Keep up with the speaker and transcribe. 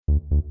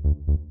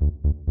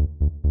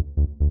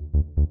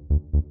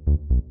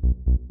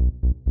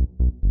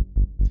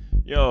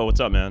Yo, what's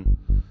up, man?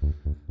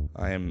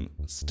 I am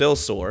still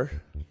sore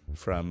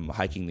from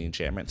hiking the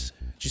enchantments.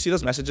 Did you see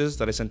those messages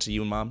that I sent to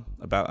you and Mom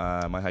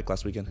about my hike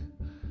last weekend?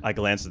 I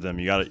glanced at them.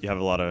 You have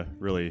a lot of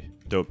really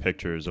dope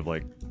pictures of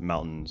like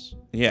mountains.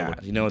 Yeah,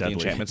 you know what deadly. the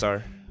enchantments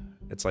are?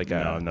 It's like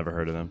No, I've never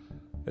heard of them.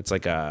 it's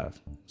like a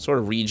sort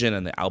of region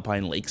in the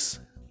Alpine Lakes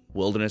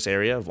wilderness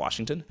area of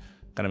Washington,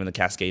 kind of in the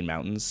Cascade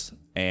Mountains.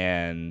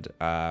 And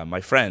my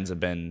friends have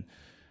been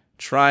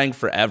trying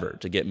forever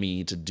to get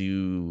me to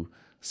do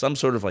some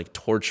sort of like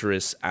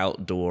torturous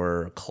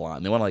outdoor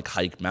climb. They want to like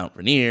hike Mount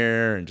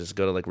Rainier and just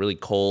go to like really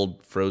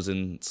cold,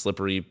 frozen,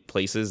 slippery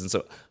places. And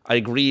so I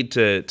agreed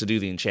to do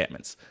the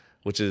enchantments,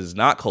 which is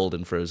not cold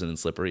and frozen and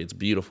slippery. It's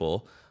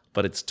beautiful,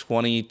 but it's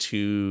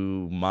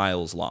 22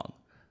 miles long.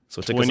 So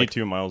it took us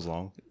 22 miles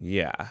long.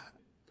 yeah.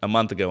 A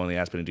month ago when they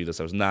asked me to do this,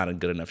 I was not in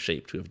good enough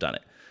shape to have done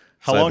it.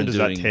 How So I've long been does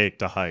doing- that take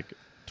to hike?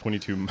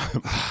 22 miles.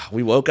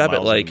 We woke up at Miles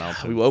on a like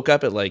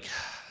mountain.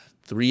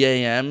 3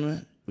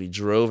 a.m. We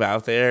drove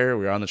out there.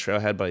 We were on the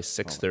trailhead by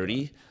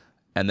 6:30,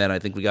 and then I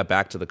think we got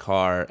back to the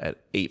car at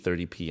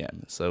 8:30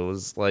 p.m. So it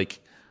was like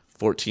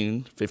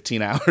 14,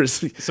 15 hours.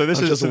 So this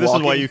of is just why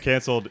walking. you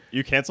canceled.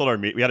 You canceled our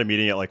meet. We had a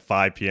meeting at like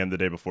 5 p.m. the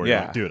day before. You're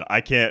Yeah. like, dude,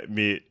 I can't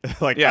meet.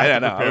 Like, Yeah, I yeah,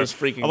 have to no, I prepare. was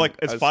freaking. I'm like,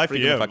 it's I was 5 freaking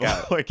p.m. The fuck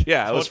out. Like,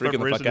 yeah, I how was much freaking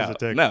the fuck preparation does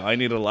out. it take? No, I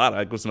needed a lot.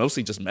 It was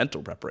mostly just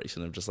mental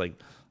preparation of just like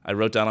I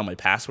wrote down all my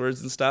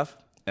passwords and stuff,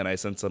 and I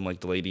sent some like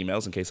delayed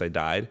emails in case I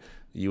died.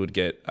 You would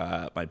get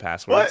my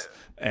passwords. What?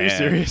 Are you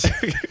And serious?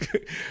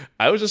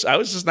 I was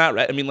just not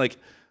ready. I mean, like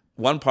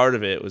one part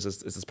of it was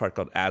this part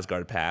called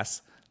Asgard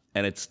Pass,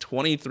 and it's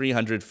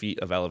 2,300 feet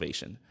of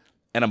elevation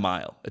and a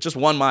mile. It's just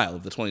 1 mile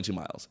of the 22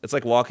 miles. It's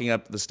like walking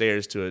up the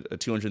stairs to a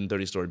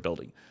 230-story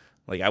building.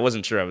 Like I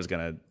wasn't sure I was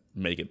gonna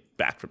make it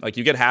back from. Like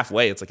you get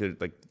halfway, it's like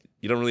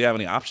you don't really have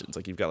any options.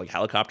 Like you've got like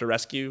helicopter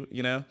rescue,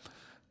 you know.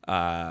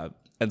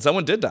 And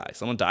someone did die.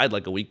 Someone died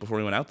like a week before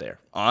we went out there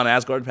on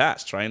Asgard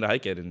Pass trying to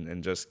hike it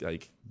and just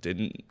like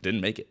didn't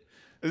make it.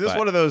 Is this But-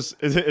 one of those?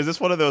 Is this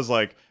one of those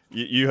like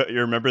you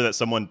remember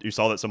that you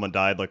saw that someone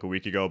died like a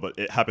week ago, but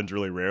it happens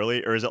really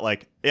rarely, or is it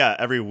like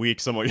every week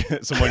someone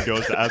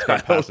goes to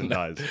Asgard Pass and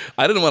dies?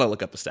 I didn't want to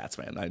look up the stats,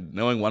 man.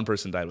 Knowing one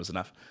person died was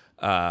enough.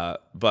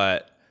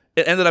 But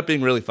it ended up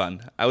being really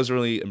fun. I was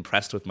really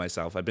impressed with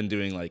myself. I've been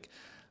doing like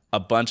a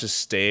bunch of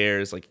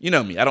stairs. Like, you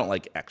know me, I don't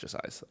like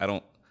exercise.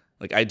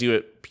 I do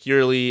it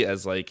purely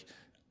as like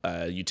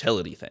a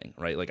utility thing,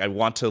 right? Like I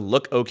want to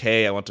look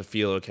okay. I want to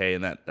feel okay.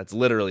 And that's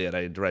literally it.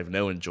 I derive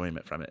no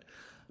enjoyment from it.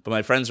 But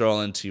my friends are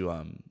all into,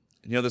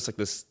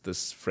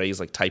 this phrase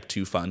like type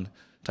 2 fun,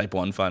 type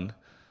 1 fun.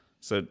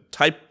 So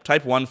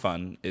type 1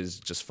 fun is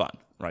just fun,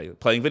 right?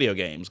 Playing video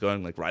games,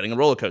 going like riding a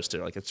roller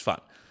coaster, like it's fun.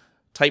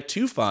 Type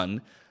 2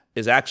 fun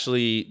is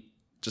actually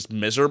just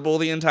miserable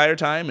the entire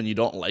time and you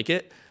don't like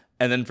it.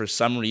 And then for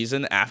some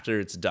reason,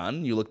 after it's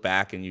done, you look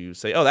back and you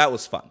say, oh, that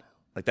was fun.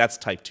 Like that's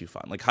type 2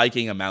 fun. Like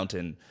hiking a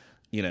mountain,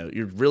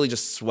 you're really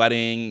just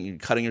sweating, you're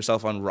cutting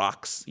yourself on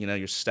rocks,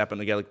 you're stepping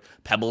to get like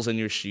pebbles in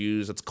your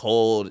shoes. It's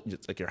cold.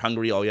 It's like you're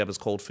hungry. All you have is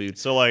cold food.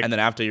 So like, and then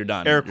after you're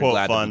done, air you're quote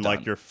glad to be fun, done.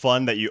 like you're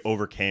fun that you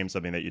overcame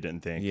something that you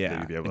didn't think that Yeah,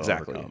 you'd be able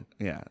exactly. to overcome.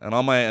 Yeah, and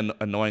all my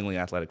annoyingly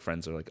athletic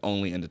friends are like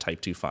only into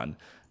type 2 fun,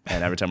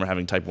 and every time we're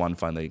having type 1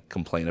 fun, they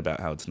complain about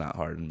how it's not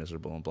hard and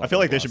miserable and blah. I feel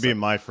blah, like they blah. should be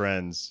my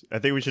friends. I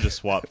think we should just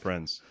swap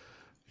friends.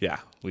 Yeah,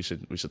 we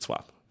should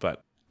swap.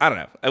 But I don't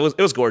know.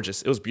 It was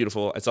gorgeous. It was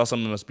beautiful. It's also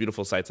some of the most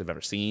beautiful sights I've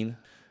ever seen.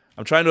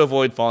 I'm trying to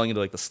avoid falling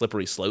into like the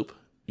slippery slope,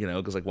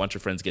 because like once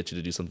your friends get you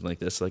to do something like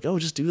this, like, oh,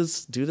 just do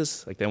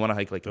this. Like they want to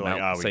hike like They're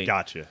Mount like, we St.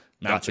 got you.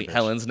 Mount St.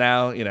 Helens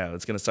now.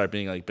 It's going to start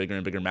being like bigger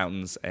and bigger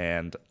mountains,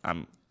 and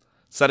I'm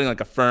setting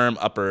like a firm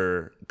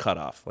upper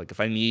cutoff. Like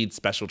if I need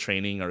special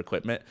training or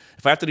equipment,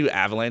 if I have to do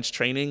avalanche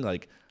training,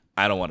 like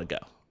I don't want to go.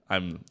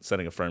 I'm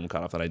setting a firm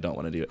cutoff that I don't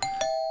want to do it.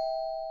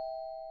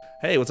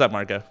 Hey, what's up,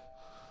 Marco?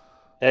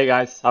 Hey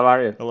guys, how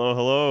are you?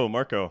 Hello,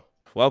 Marco.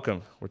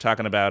 Welcome. We're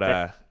talking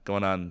about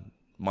going on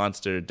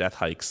monster death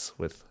hikes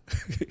with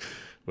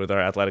with our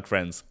athletic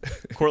friends.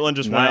 Cortland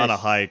just went on a Nice.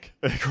 hike.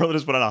 Cortland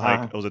just went on a hike.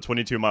 Uh-huh. It was a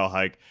 22-mile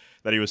hike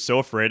that he was so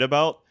afraid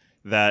about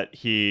that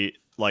he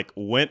like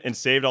went and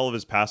saved all of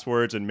his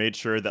passwords and made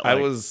sure that I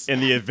like, was- in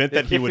the event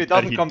that If he he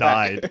doesn't come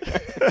back.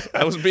 died.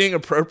 I was being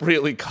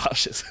appropriately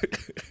cautious.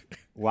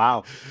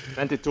 Wow,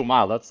 22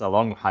 miles. That's a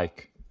long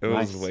hike. It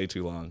was way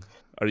too long.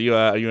 Are you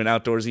an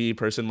outdoorsy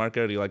person,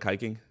 Marco? Do you like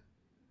hiking?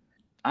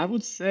 I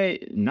would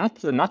say not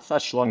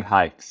such long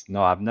hikes.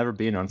 No, I've never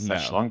been on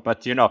such No. long.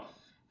 But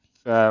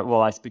well,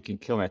 I speak in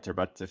kilometer,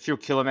 but a few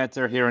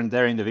kilometer here and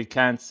there in the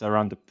weekends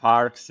around the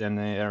parks and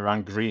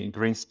around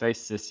green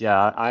spaces.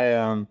 Yeah,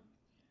 I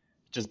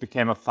just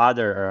became a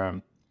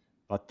father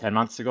about 10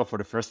 months ago for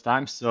the first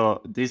time.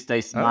 So these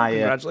days,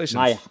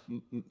 congratulations.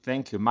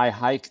 Thank you. My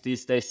hike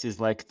these days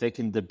is like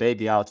taking the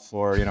baby out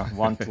for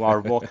 1 2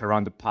 hour walk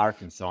around the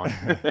park and so on.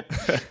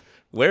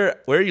 Where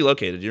are you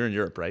located? You're in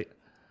Europe, right?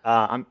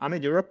 I'm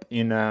in Europe,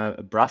 in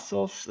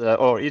Brussels,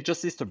 or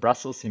just east of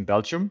Brussels in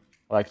Belgium,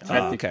 like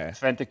 20 okay.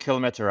 20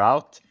 kilometer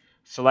out.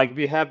 So like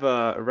we have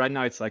right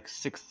now it's like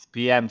 6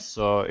 p.m.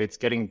 So it's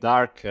getting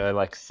dark.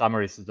 Like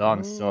summer is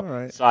done. So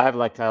Alright. so I have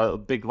like a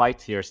big light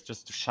here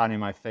just to shine in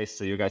my face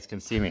so you guys can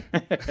see me.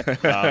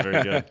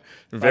 Very good.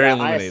 Very I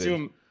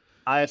illuminated.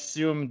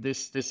 assume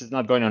this is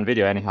not going on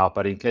video anyhow.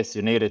 But in case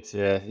you need it,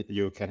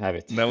 you can have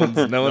it. No one's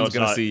it's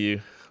gonna not. see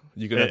you.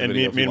 You can have the And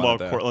video if you meanwhile,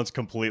 want it, though. Cortland's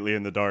completely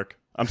in the dark.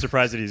 I'm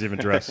surprised that he's even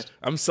dressed.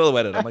 I'm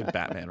silhouetted. I'm like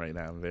Batman right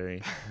now. I'm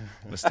very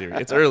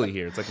mysterious. It's early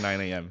here. It's like 9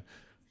 a.m.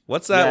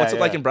 What's it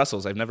like Yeah. in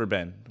Brussels? I've never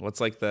been. What's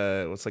like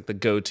the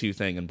go-to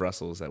thing in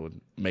Brussels that would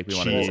make me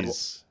want to visit?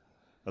 Cheese.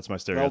 That's my Well,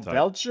 stereotype.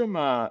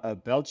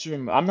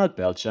 Belgium. I'm not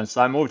Belgian,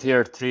 so I moved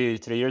here three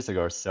years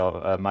ago.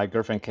 So my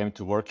girlfriend came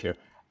to work here.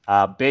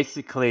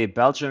 Basically,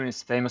 Belgium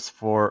is famous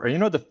for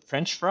the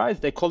French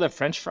fries. They call them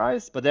French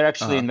fries, but they're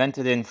actually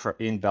invented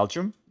in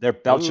Belgium. They're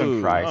Belgian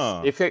Ooh. fries.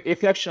 Huh.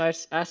 If you actually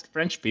ask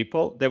French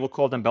people, they will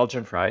call them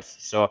Belgian fries.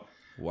 So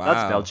Wow.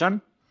 that's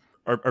Belgium.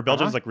 Are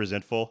Belgians like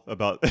resentful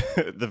about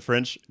the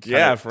French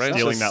Yeah, of French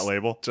stealing just- that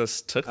label?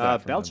 Just took that from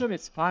them. Belgium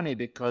is funny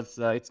because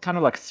it's kind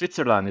of like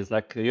Switzerland. It's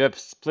like you have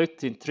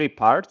split in three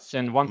parts,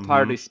 and one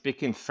part is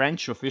speaking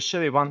French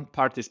officially, one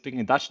part is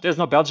speaking Dutch. There's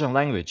no Belgian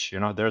language.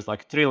 There's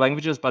like three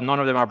languages, but none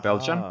of them are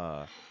Belgian.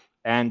 Ah.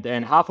 And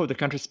half of the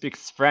country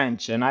speaks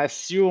French. And I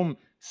assume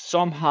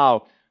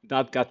somehow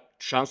that got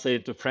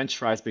translated to French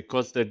fries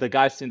because the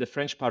guys in the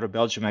French part of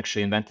Belgium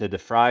actually invented the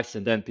fries.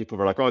 And then people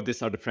were like, oh,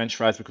 these are the French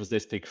fries because they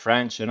speak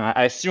French. And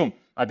I assume,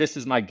 this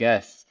is my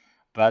guess,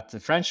 but the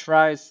French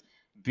fries,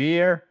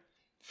 beer,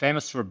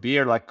 famous for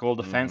beer, like all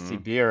the fancy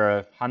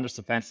beer, hundreds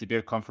of fancy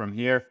beer come from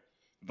here.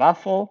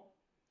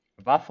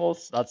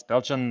 Waffles, that's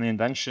Belgian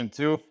invention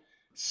too.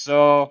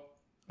 So,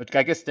 but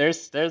I guess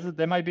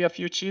there might be a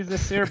few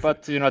cheeses here,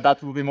 but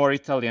that will be more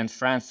Italy and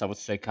France. I would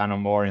say kind of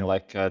more in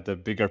like the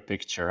bigger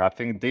picture. I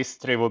think these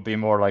three will be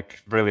more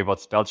like really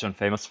what's Belgium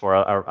famous for,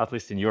 or at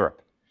least in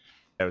Europe.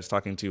 I was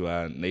talking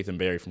to Nathan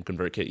Barry from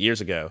ConvertKit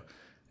years ago,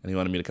 and he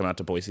wanted me to come out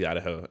to Boise,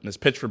 Idaho. And his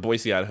pitch for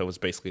Boise, Idaho was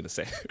basically the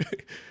same.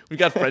 We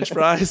got French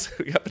fries,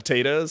 we got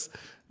potatoes,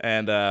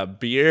 and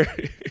beer.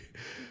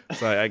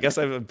 So I guess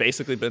I've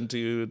basically been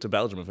to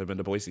Belgium if I've been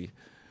to Boise.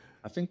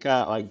 I think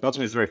like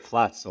Belgium is very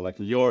flat, so like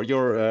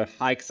your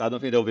hikes, I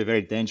don't think they'll be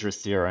very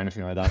dangerous here or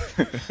anything like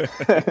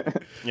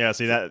that. Yeah,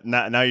 see that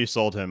now you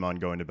sold him on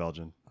going to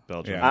Belgium.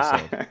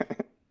 Yeah.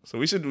 So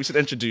we should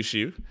introduce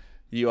you.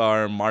 You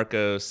are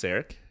Marco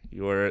Sarek.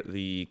 You're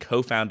the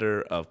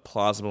co-founder of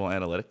Plausible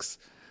Analytics.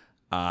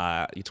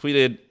 You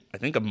tweeted, I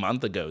think, a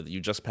month ago that you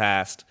just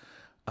passed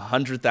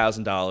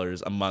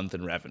 $100,000 a month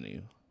in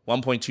revenue,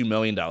 $1.2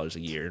 million a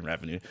year in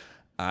revenue,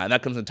 and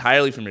that comes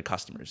entirely from your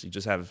customers. You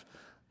just have,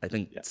 I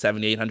think,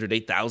 7,800,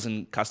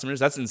 8,000 customers.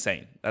 That's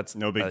insane. That's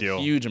No big a deal.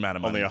 huge amount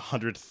of money. Only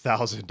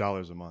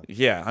 $100,000 a month.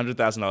 Yeah,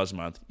 $100,000 a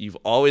month. You've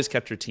always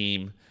kept your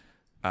team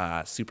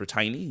super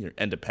tiny. You're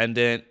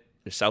independent.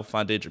 You're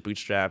self-funded. You're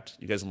bootstrapped.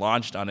 You guys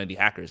launched on Indie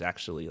Hackers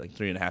actually like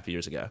 3.5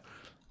 years ago.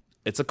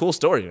 It's a cool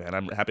story, man.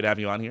 I'm happy to have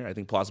you on here. I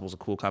think Plausible is a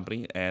cool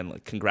company, and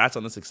like, congrats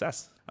on the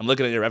success. I'm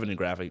looking at your revenue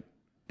graphic.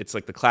 It's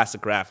like the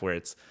classic graph where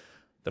it's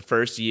the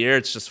first year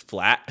it's just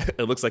flat.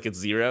 It looks like it's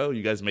zero.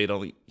 You guys made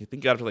you think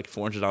you got up to like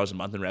 $400 a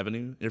month in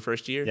revenue in your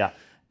first year. Yeah.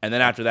 And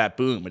then after that,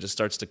 boom, it just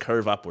starts to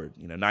curve upward.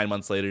 9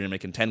 months later, you're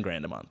making 10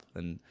 grand a month.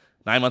 And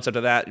 9 months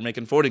after that, you're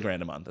making 40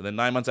 grand a month. And then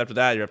 9 months after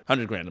that, you're at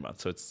 100 grand a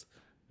month. So it's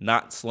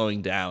not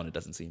slowing down, it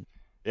doesn't seem.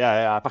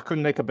 Yeah, I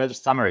couldn't make a better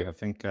summary. I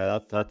think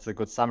that's a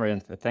good summary,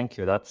 and thank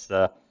you.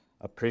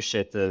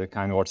 Appreciate the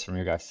kind words from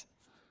you guys.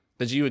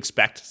 Did you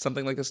expect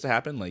something like this to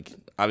happen? Like,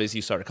 obviously,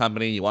 you start a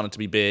company, you want it to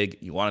be big,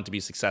 you want it to be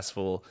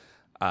successful.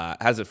 How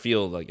does it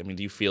feel like? I mean,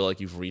 do you feel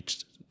like you've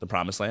reached the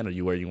promised land? Are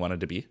you where you wanted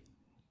to be?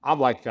 I'm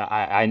like,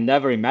 I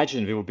never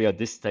imagined we would be at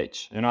this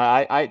stage.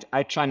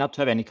 I try not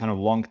to have any kind of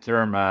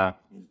long-term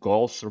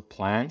goals or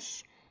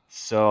plans.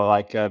 So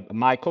like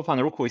my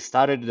co-founder Ruku, he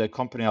started the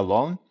company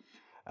alone,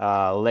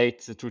 late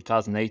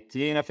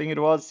 2018, I think it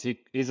was.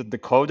 He's the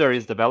coder,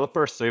 he's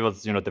developer, so he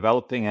was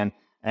developing,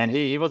 and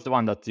he was the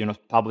one that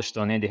published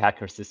on Indie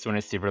Hackers as soon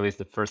as he released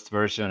the first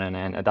version,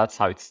 and that's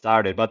how it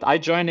started. But I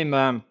joined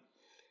him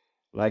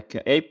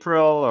like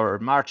April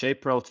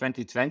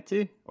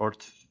 2020, or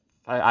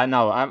I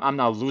know I'm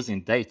now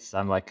losing dates.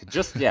 I'm like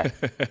just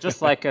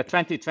like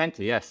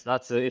 2020. Yes,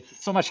 that's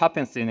so much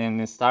happens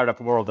in startup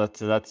world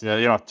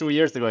that 2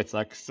 years ago it's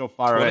like so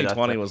far away.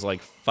 2020 was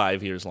like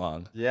 5 years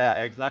long. Yeah,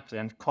 exactly,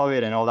 and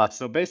COVID and all that.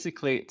 So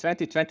basically,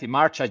 2020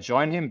 March, I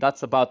joined him.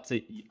 That's about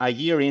a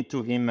year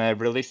into him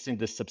releasing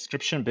the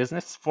subscription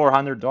business,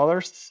 $400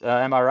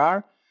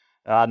 MRR,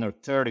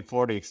 30,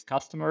 40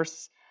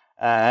 customers.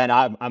 And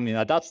I mean,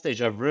 at that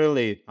stage, I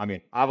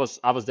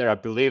was there. I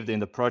believed in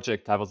the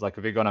project. I was like,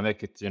 we're gonna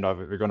make it.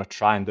 We're gonna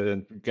try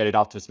and get it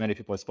out to as many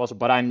people as possible.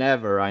 But I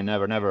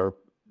never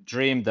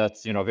dreamed that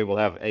we will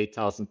have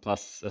 8,000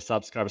 plus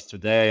subscribers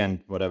today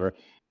and whatever.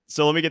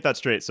 So let me get that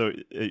straight. So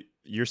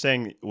you're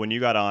saying when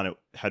you got on, it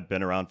had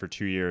been around for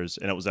 2 years,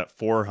 and it was at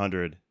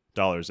 $400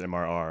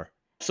 MRR.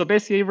 So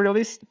basically,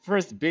 released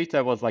first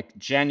beta was like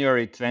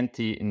January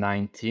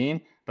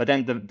 2019. But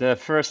then the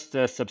first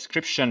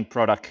subscription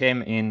product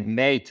came in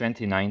May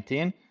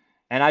 2019,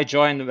 and I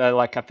joined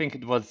like I think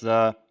it was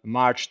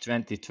March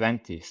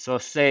 2020. So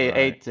say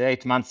Right.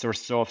 8 months or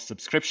so of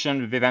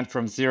subscription, we went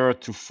from 0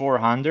 to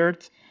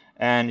 400,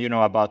 and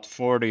about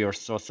 40 or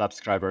so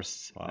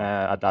subscribers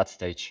at that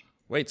stage.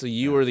 Wait, so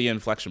you were the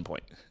inflection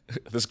point.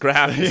 This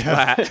graph is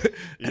flat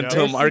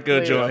until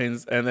Marco Basically,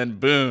 joins, and then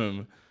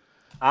boom.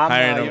 I'm,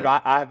 Hiring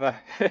I have a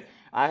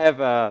I have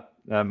a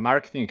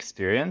marketing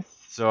experience,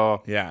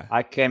 so Yeah.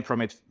 I came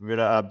from it with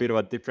a bit of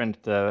a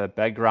different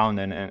background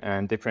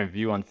and different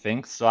view on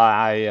things. So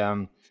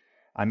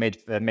I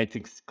made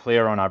things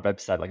clear on our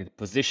website, like the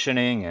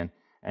positioning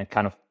and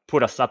kind of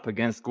put us up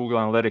against Google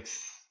Analytics,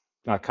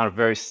 kind of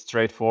very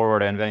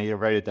straightforward and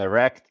very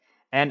direct.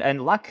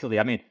 And luckily,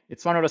 I mean,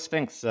 it's one of those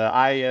things.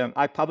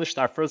 I published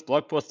our first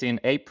blog post in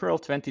April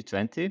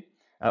 2020,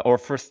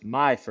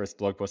 my first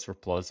blog post for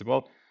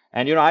Plausible.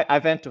 And I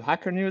went to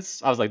Hacker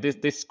News. I was like,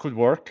 this could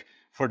work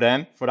for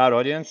them, for that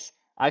audience.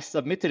 I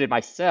submitted it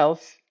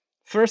myself,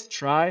 first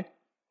try.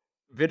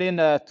 Within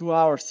 2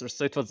 hours or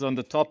so, it was on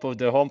the top of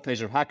the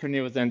homepage of Hacker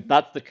News, and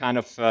that's the kind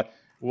of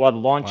what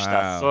launched Wow.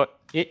 us. So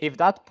if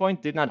that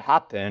point did not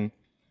happen,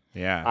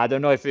 Yeah. I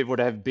don't know if it would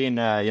have been,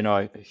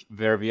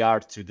 where we are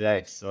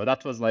today. So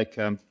that was like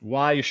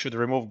why you should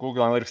remove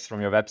Google Analytics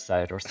from your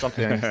website or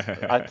something.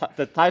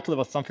 The title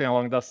was something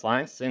along those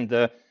lines,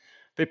 and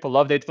people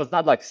loved it. It was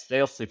not like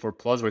salesy for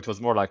Plausible. It was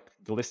more like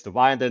the list of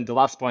why. And then the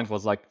last point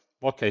was like,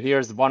 okay,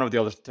 here's one of the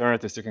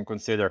alternatives you can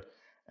consider,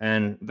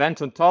 and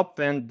went on top.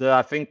 And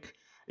I think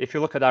if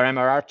you look at our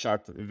MRR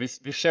chart,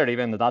 we shared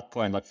even at that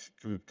point, like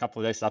a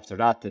couple of days after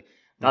that,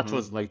 that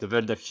was like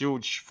the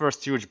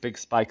first huge big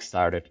spike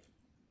started.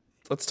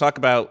 Let's talk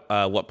about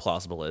what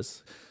Plausible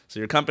is. So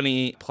your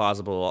company,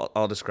 Plausible,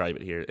 I'll describe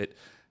it here. It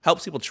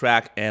helps people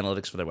track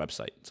analytics for their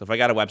website. So if I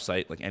got a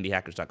website like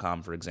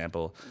indiehackers.com, for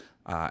example,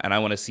 and I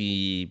want to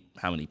see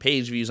how many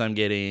page views I'm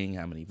getting,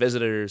 how many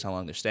visitors, how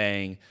long they're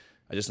staying,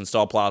 I just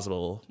install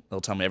Plausible.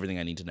 It'll tell me everything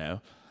I need to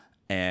know.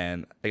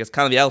 And I guess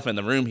kind of the elephant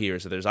in the room here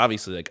is that there's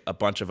obviously like a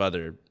bunch of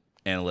other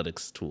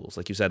analytics tools.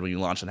 Like you said, when you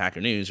launched on Hacker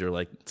News, you're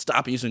like,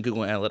 stop using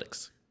Google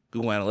Analytics.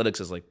 Google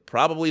Analytics is like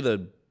probably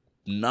the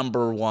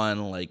number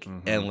one like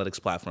analytics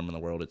platform in the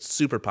world. It's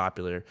super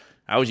popular.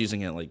 I was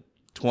using it like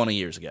 20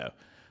 years ago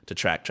to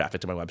track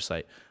traffic to my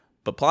website.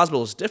 But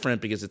Plausible is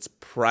different because it's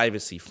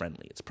privacy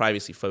friendly. It's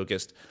privacy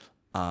focused.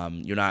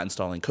 You're not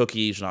installing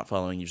cookies. You're not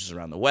following users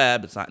around the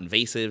web. It's not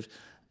invasive.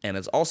 And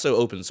it's also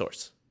open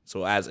source.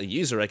 So as a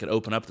user, I can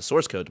open up the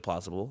source code to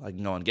Plausible. I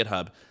can go on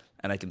GitHub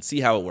and I can see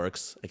how it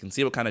works. I can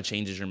see what kind of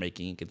changes you're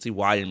making. I can see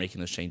why you're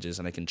making those changes.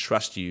 And I can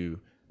trust you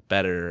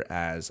better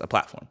as a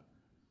platform.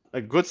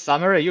 A good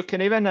summary. You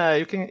can even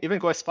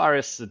go as far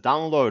as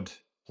download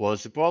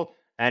Plausible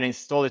and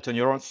install it on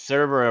your own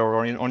server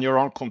or on your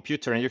own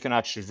computer, and you can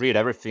actually read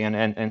everything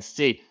and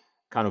see,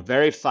 kind of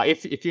verify.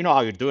 If you know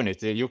how you're doing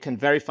it, you can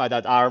verify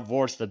that our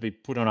words that we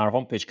put on our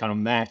homepage kind of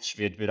match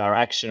with our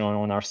action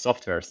on our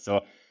software.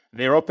 So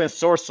they're open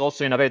source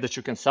also in a way that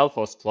you can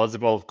self-host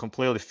Plausible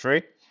completely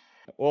free.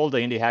 All the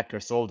indie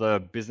hackers, all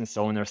the business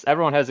owners,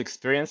 everyone has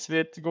experience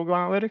with Google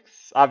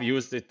Analytics. I've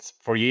used it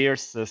for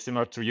years,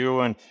 similar to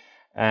you,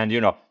 and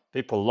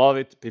people love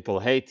it, people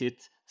hate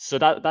it. So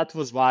that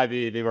was why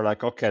we were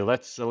like, okay,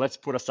 let's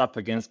put us up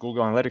against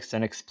Google Analytics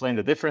and explain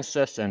the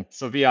differences. And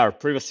so we are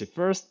privacy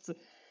first.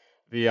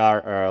 We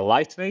are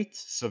lightweight,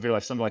 so we're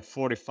like something like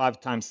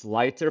 45 times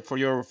lighter for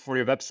your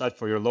website,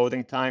 for your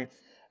loading time.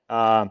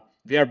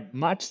 We are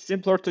much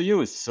simpler to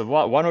use. So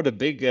one of the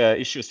big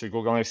issues with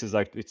Google Analytics is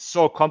like it's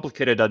so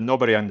complicated that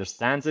nobody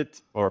understands it,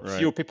 or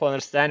few people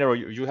understand it, or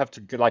you have to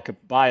get like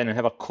buy and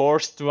have a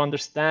course to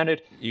understand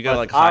it. You got to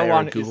like hire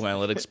a Google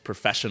Analytics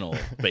professional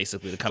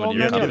basically to come into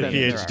your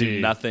company and PhD.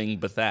 do nothing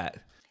but that.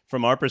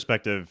 From our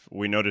perspective,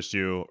 we noticed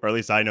you, or at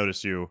least I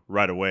noticed you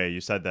right away. You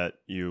said that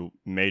you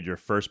made your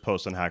first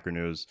post on Hacker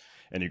News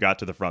and you got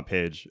to the front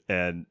page,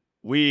 and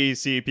we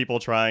see people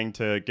trying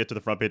to get to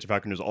the front page of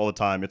Hacker News all the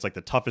time. It's like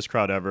the toughest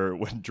crowd ever.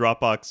 When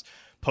Dropbox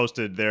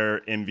posted their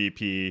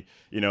MVP,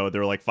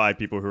 there were like 5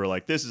 people who were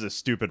like, this is a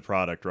stupid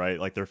product, right?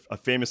 Like they're a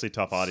famously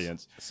tough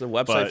audience. It's a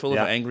website full of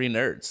angry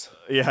nerds.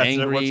 Yeah,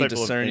 angry,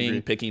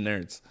 discerning, picky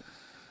nerds.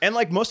 And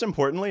like most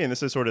importantly, and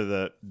this is sort of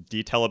the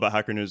detail about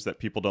Hacker News that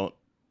people don't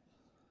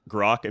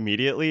grok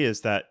immediately,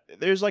 is that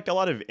there's like a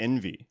lot of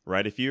envy,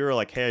 right? If you're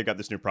like, hey, I got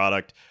this new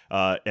product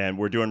and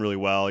we're doing really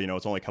well,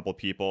 it's only a couple of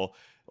people.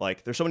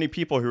 Like there's so many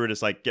people who are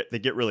just like they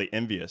get really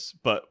envious.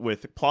 But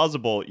with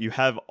Plausible, you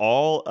have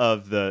all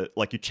of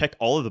you check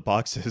all of the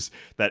boxes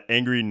that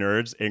angry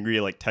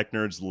like tech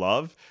nerds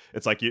love.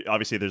 It's like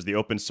obviously there's the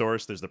open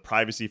source, there's the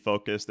privacy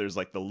focus, there's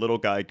like the little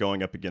guy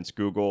going up against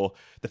Google,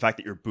 the fact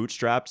that you're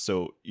bootstrapped,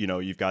 so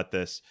you've got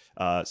this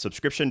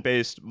subscription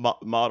based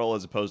model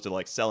as opposed to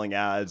like selling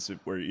ads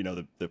where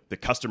the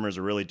customers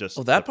are really just.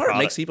 Well, that part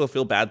makes people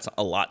feel bad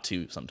a lot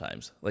too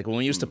sometimes. Like when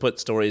we used to put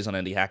stories on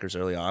Indie Hackers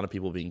early on of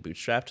people being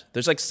bootstrapped,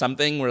 there's like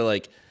something where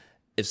like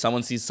if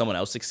someone sees someone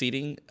else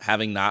succeeding,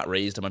 having not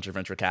raised a bunch of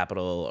venture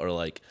capital or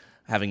like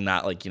having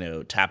not like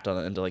tapped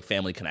on into like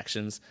family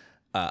connections,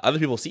 other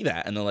people see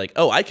that and they're like,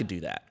 oh, I could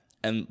do that.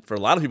 And for a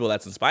lot of people,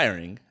 that's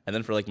inspiring. And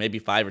then for like maybe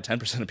 5 or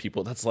 10% of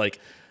people, that's like,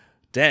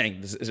 dang,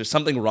 is there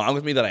something wrong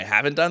with me that I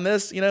haven't done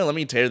this? Let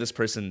me tear this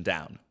person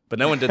down. But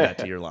no one did that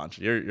to your launch.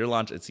 Your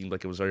launch, it seemed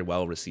like it was very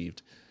well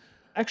received.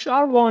 Actually,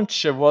 our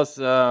launch was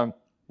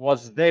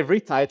they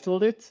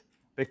retitled it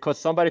because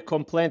somebody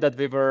complained that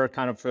we were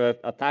kind of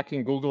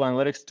attacking Google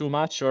Analytics too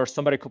much, or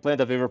somebody complained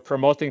that we were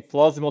promoting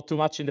Plausible too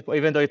much,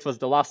 even though it was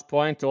the last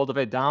point all the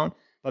way down.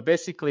 But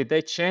basically,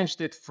 they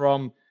changed it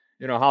from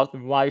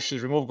why you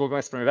should remove Google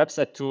Analytics from your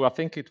website to, I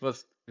think it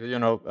was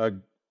a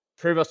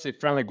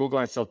privacy-friendly Google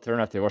Analytics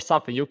alternative or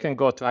something. You can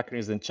go to Hacker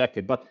News and check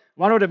it. But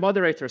one of the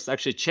moderators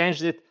actually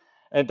changed it.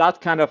 And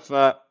that kind of,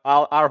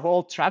 our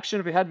whole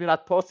traction we had with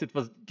that post, it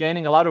was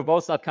gaining a lot of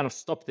votes. That kind of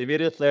stopped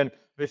immediately, and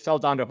we fell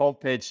down the whole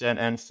page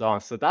and so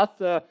on. So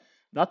that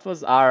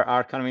was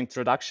our kind of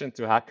introduction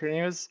to Hacker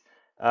News.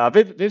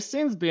 We've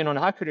since been on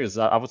Hacker News,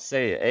 I would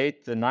say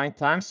 8 to 9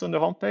 times on the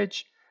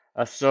homepage.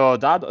 So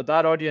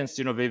that audience,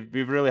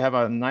 we really have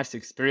a nice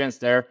experience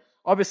there.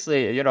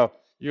 Obviously,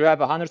 you have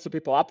hundreds of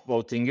people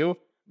upvoting you,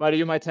 but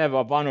you might have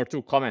 1 or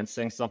 2 comments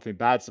saying something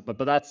bad. But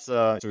that's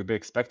to be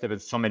expected.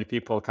 With so many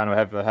people kind of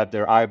have had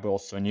their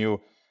eyeballs on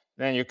you,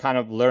 then you kind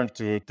of learn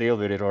to deal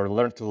with it or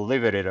learn to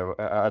live with it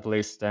at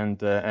least,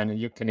 and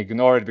you can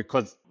ignore it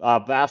because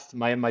vast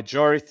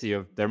majority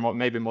of they're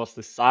maybe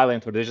mostly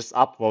silent or they just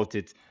upvote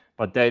it,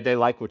 but they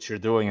like what you're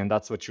doing and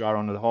that's what you are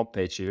on the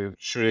homepage. You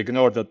should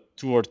ignore the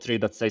 2 or 3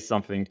 that say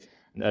something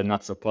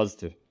not so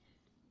positive.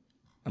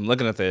 I'm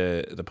looking at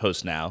the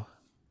post now,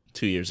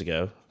 2 years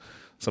ago.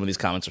 Some of these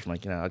comments are from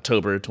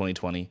October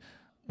 2020.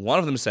 One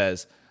of them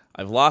says,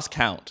 I've lost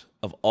count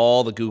of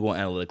all the Google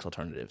Analytics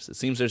alternatives. It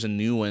seems there's a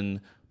new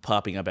one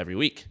popping up every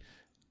week.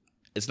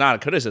 It's not a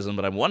criticism,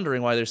 but I'm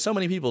wondering why there's so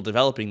many people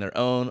developing their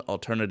own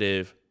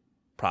alternative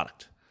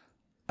product.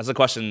 That's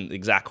the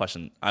exact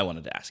question I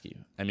wanted to ask you.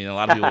 I mean, a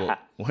lot of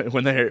people,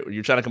 when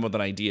you're trying to come up with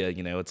an idea,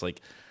 it's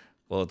like,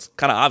 well, it's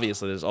kind of obvious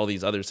that there's all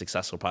these other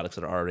successful products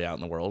that are already out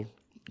in the world.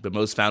 But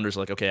most founders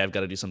are like, okay, I've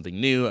got to do something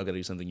new. I've got to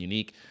do something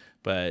unique.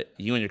 But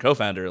you and your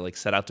co-founder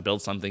set out to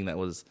build something that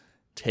was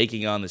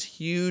taking on this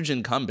huge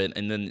incumbent,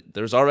 and then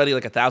there's already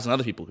 1,000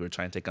 other people who are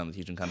trying to take on the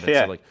huge incumbent.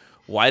 Yeah. So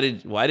why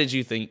did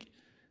you think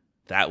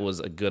that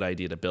was a good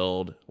idea to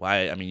build?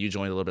 You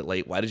joined a little bit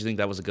late. Why did you think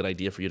that was a good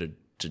idea for you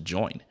to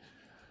join?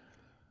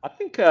 I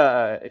think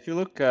if you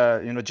look,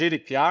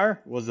 GDPR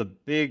was a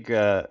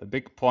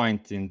big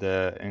point in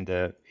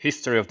the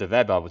history of the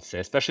web, I would say,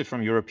 especially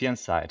from European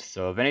side.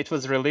 So when it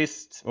was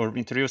released or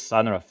introduced,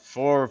 I don't know,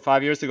 4 or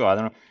 5 years ago, I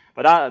don't know,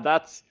 but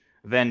that's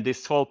when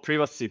this whole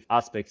privacy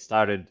aspect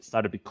started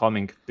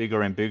becoming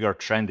bigger and bigger,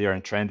 trendier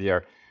and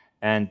trendier,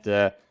 and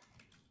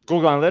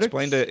Google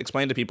Analytics.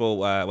 Explain to people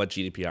what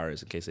GDPR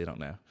is in case they don't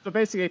know. So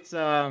basically,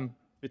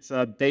 it's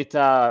a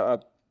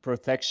data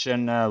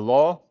protection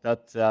law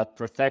that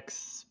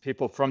protects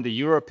people from the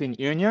European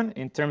Union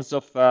in terms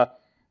of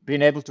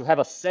being able to have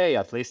a say,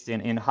 at least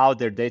in how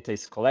their data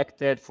is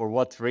collected, for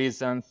what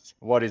reasons,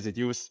 what is it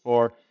used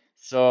for.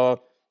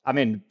 So,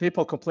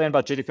 people complain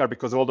about GDPR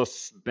because all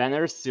those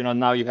banners,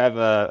 now you have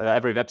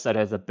every website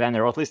has a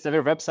banner, or at least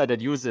every website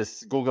that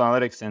uses Google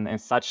Analytics and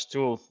such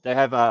tools, they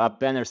have a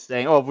banner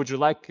saying, oh, would you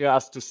like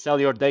us to sell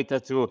your data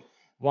to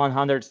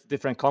 100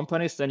 different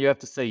companies? Then you have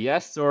to say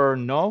yes or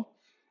no.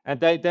 And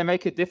they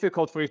make it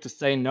difficult for you to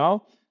say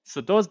no.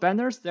 So those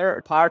banners,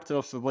 they're part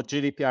of what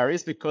GDPR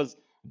is, because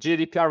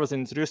GDPR was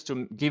introduced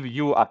to give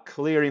you a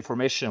clear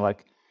information,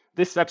 like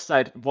this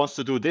website wants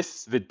to do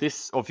this with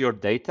this of your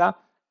data,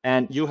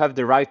 and you have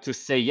the right to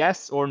say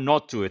yes or no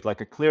to it,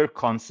 like a clear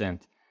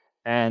consent.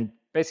 And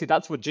basically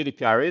that's what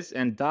GDPR is.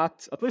 And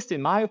that, at least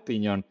in my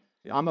opinion,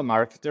 I'm a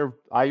marketer.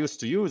 I used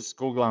to use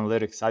Google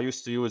Analytics. I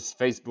used to use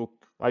Facebook.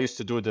 I used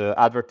to do the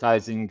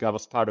advertising. I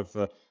was part of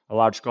a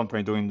large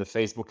company doing the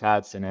Facebook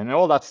ads and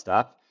all that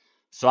stuff.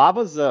 So I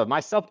was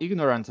myself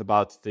ignorant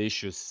about the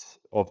issues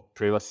of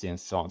privacy and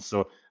so on.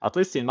 So at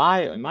least in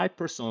my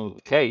personal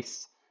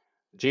case,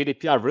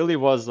 GDPR really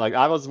was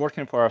I was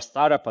working for a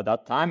startup at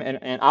that time,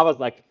 and I was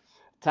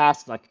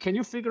tasked, can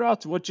you figure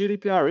out what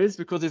GDPR is?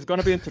 Because it's going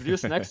to be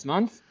introduced next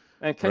month.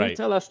 And can you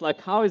tell us,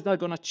 how is that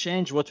going to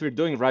change what we're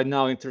doing right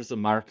now in terms of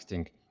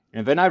marketing?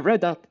 And when I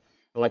read that,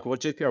 what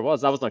GDPR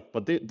was, I was like,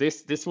 but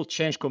this will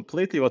change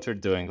completely what we're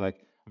doing.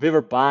 We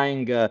were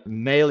buying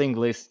mailing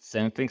lists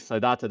and things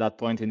like that at that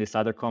point in this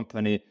other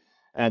company.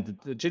 And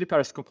the GDPR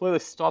is completely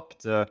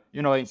stopped.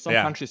 In some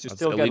countries, you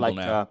still get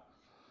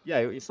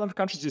in some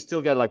countries you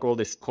still get all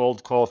these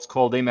cold calls,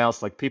 cold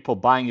emails, people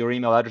buying your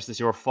email addresses,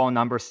 your phone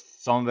numbers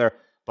somewhere.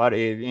 But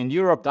in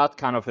Europe, that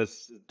kind of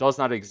does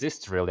not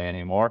exist really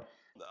anymore.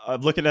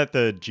 I'm looking at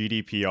the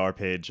GDPR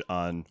page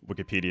on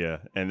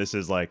Wikipedia, and this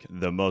is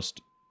the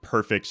most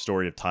perfect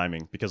story of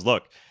timing. Because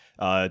look,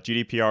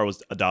 GDPR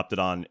was adopted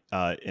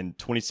in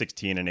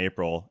 2016 in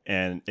April,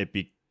 and it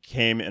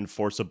became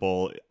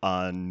enforceable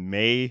on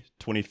May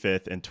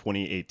 25th in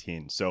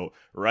 2018. So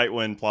right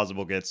when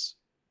Plausible gets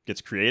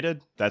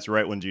created, that's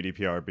right when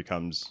GDPR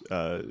becomes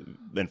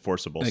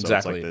enforceable.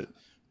 Exactly. So it's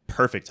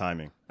Perfect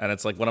timing. And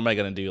it's like, what am I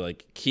going to do?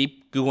 Like,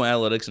 keep Google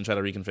Analytics and try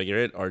to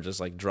reconfigure it, or just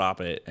like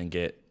drop it and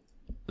get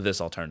this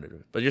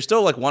alternative? But you're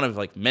still like one of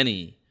like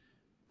many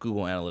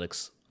Google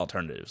Analytics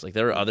alternatives. Like,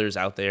 there are others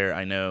out there.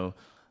 I know,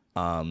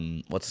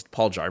 what's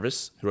Paul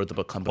Jarvis, who wrote the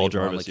book Company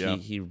Paul of One. Jarvis, Like, yeah.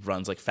 he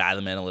runs like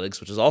Fathom Analytics,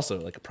 which is also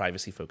like a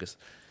privacy focused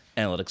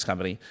analytics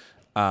company.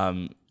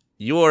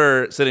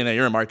 You're sitting there,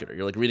 you're a marketer.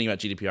 You're like reading about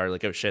GDPR, you're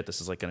like, oh shit,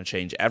 this is like going to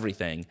change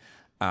everything.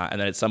 And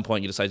then at some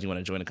point you decide you want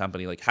to join a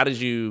company. Like, how did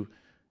you?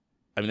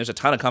 I mean, there's a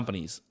ton of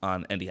companies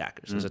on Indie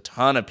Hackers. There's a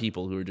ton of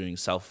people who are doing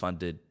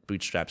self-funded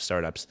bootstrap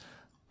startups.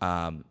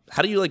 How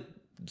do you like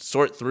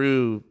sort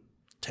through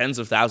tens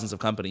of thousands of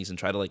companies and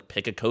try to like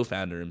pick a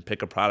co-founder and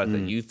pick a product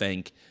that you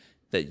think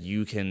that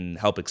you can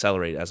help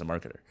accelerate as a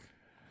marketer?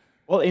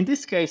 Well, in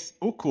this case,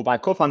 Uku, my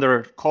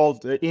co-founder,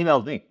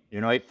 emailed me.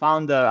 He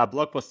found a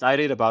blog post I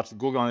did about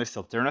Google Analytics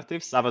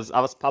alternatives. I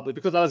was public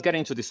because I was getting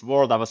into this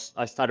world.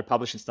 I started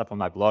publishing stuff on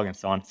my blog and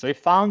so on. So he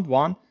found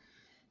one.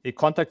 He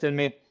contacted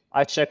me.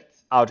 I checked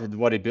out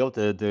what he built,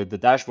 the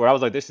dashboard. I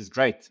was like, this is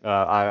great.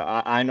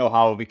 I know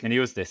how we can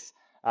use this.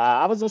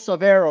 I was also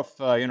aware of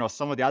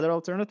some of the other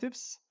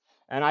alternatives,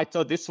 and I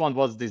thought this one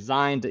was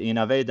designed in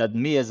a way that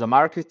me as a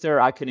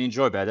marketer I can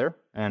enjoy better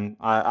and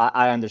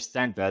I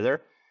understand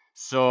better.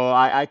 So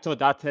I thought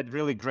that had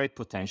really great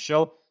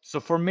potential. So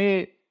for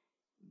me,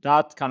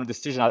 that kind of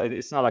decision,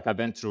 it's not like I've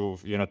been through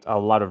a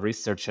lot of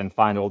research and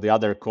find all the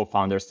other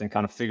co-founders and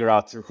kind of figure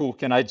out who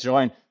can I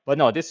join. But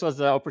no, this was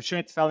an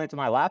opportunity that fell into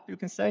my lap, you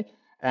can say.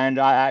 And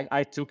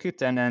I took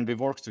it, and then we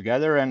worked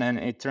together, and then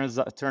it turns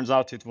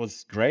out it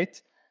was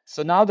great.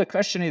 So now the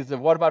question is,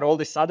 what about all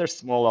these other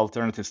small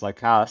alternatives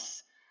like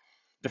us?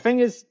 The thing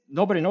is,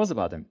 nobody knows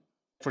about them.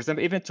 For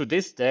example, even to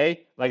this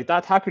day, like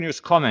that Hacker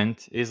News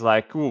comment is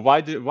like, ooh, why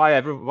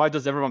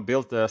does everyone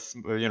build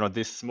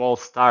these small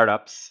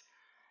startups?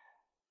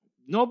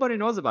 Nobody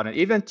knows about it.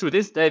 Even to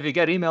this day, we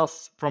get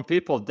emails from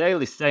people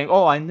daily saying,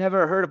 oh, I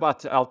never heard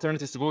about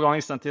alternatives to Google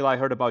Analytics until I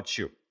heard about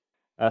you.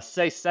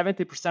 Say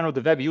 70% of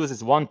the web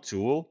uses one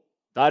tool.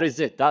 That is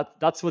it.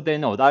 That's what they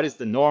know. That is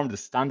the norm, the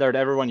standard.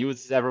 Everyone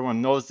uses,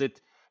 everyone knows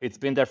it. It's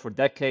been there for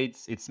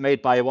decades. It's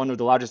made by one of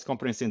the largest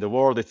companies in the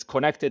world. It's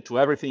connected to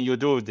everything you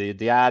do,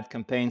 the ad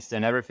campaigns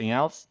and everything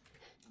else.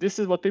 This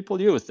is what people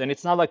use. And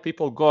it's not like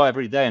people go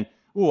every day and,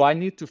 oh, I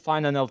need to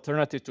find an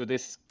alternative to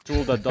this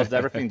tool that does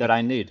everything that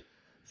I need.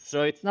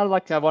 So it's not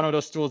like one of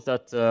those tools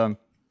that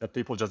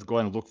people just go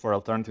and look for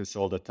alternatives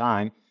all the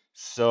time.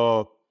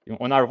 So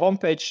on our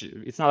homepage,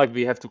 it's not like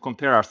we have to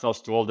compare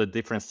ourselves to all the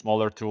different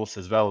smaller tools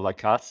as well,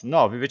 like us.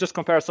 No, we just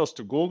compare ourselves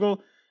to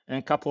Google and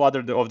a couple other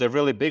of the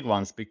really big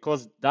ones,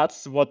 because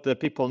that's what the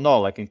people know,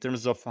 like in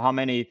terms of how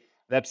many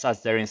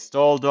websites they're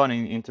installed on,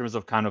 in terms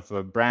of kind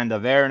of brand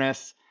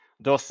awareness.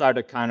 Those are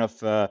the kind of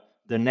the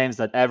names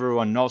that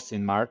everyone knows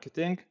in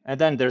marketing. And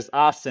then there's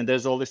us, and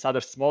there's all these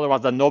other smaller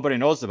ones that nobody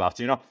knows about,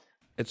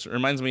 It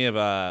reminds me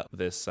of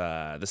this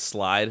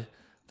slide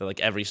that like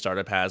every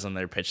startup has on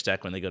their pitch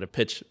deck when they go to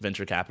pitch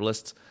venture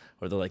capitalists,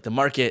 where they're like, the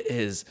market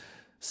is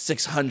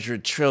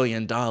 $600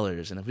 trillion,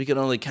 and if we could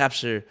only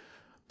capture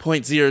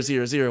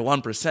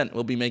 0.0001%,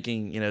 we'll be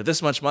making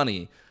this much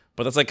money.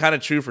 But that's like kind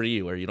of true for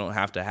you, where you don't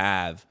have to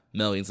have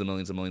millions and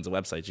millions and millions of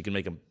websites. You can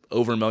make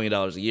over $1 million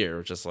a year,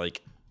 which is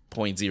like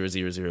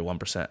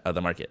 0.0001% of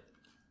the market,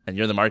 and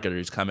you're the marketer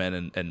who's come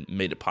in and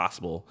made it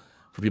possible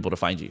for people to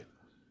find you.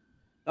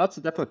 That's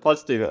definitely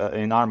positive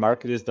in our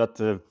market, is that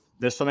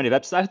there's so many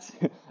websites.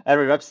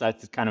 Every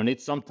website kind of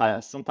needs some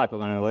type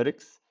of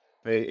analytics.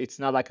 It's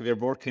not like we're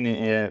working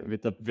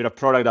with a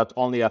product that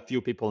only a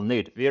few people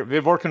need.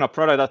 We're working on a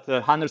product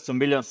that hundreds of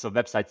millions of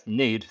websites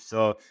need.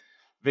 So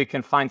we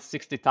can find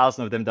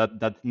 60,000 of them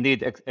that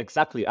need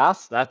exactly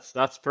us.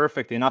 That's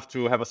perfect enough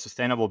to have a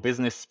sustainable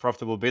business,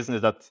 profitable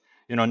business. That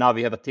now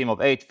we have a team of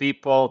 8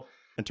 people.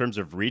 In terms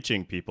of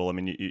reaching people, I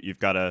mean, you've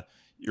got to.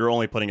 You're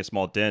only putting a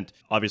small dent.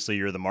 Obviously,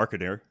 you're the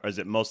marketer. Or is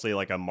it mostly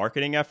like a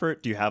marketing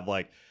effort? Do you have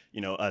like,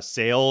 a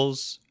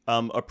sales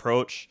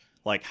approach?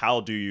 Like,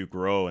 how do you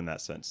grow in that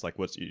sense? Like,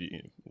 what's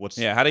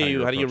how do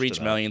you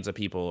reach millions of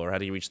people, or how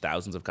do you reach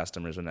thousands of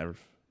customers when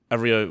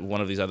every one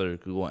of these other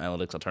Google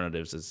Analytics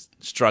alternatives is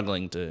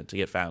struggling to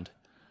get found?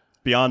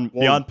 Beyond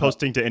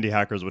posting to Indie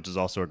Hackers, which is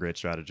also a great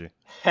strategy.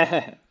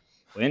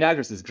 Well, Indie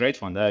Hackers is a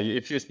great one.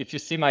 If you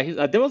see my,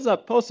 there was a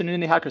post in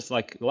Indie Hackers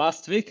like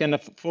last week, and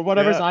for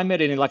whatever reason I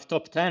made it in like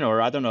top 10,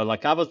 or I don't know,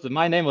 like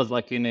my name was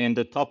like in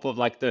the top of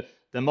like the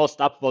most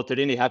upvoted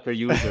Indie Hacker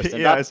users.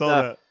 And I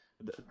saw that.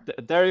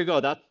 There you go.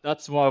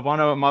 That's one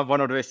of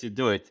the ways you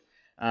do it.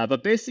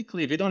 But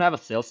basically, if you don't have a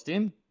sales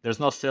team, there's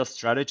no sales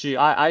strategy.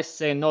 I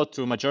say no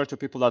to majority of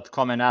people that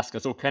come and ask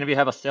us, "Oh, can we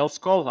have a sales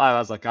call?" I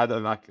was like,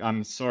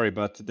 I'm sorry,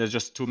 but there's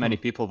just too many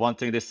people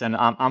wanting this, and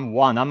I'm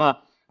one.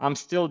 I'm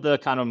still the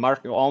kind of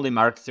only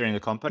marketer in the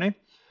company.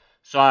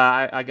 So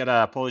I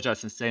gotta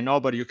apologize and say no,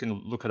 but you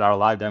can look at our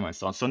live demo and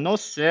so on. So no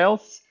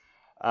sales,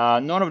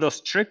 none of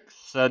those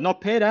tricks, no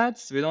paid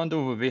ads. We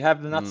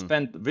have not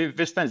spent,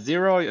 we spent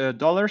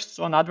 $0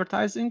 on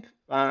advertising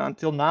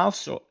until now.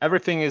 So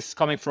everything is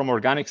coming from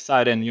organic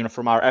side and,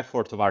 from our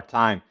effort of our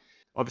time.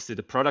 Obviously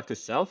the product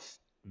itself,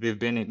 we've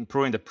been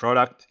improving the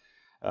product,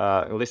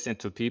 listening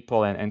to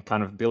people and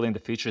kind of building the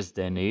features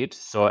they need.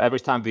 So every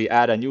time we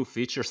add a new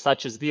feature,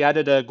 such as we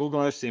added a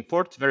Google Analytics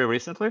import very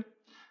recently,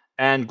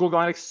 and Google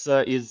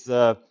Analytics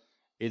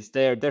is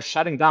they're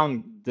shutting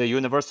down the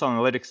Universal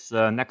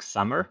Analytics next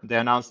summer. They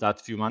announced that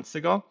a few months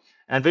ago,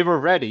 and we were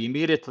ready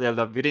immediately.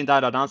 Within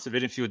that announcement,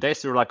 within a few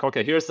days, we were like,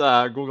 okay, here's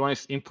a Google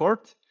Analytics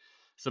import.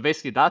 So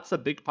basically, that's a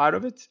big part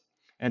of it.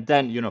 And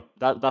then,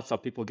 that's how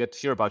people get to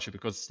hear about you,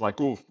 because it's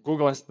like, oh,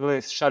 Google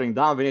is shutting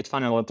down. We need to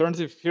find an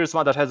alternative. Here's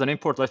one that has an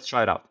import. Let's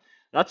try it out.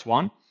 That's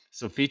one.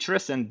 So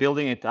features and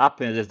building it up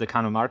as the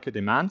kind of market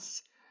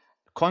demands.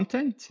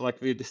 Content,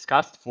 like we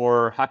discussed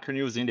for Hacker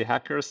News, Indie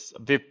Hackers,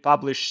 we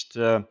published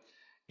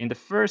in the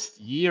first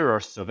year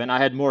or so, when I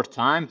had more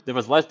time. There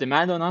was less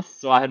demand on us,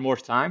 so I had more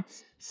time.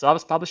 So I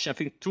was publishing, I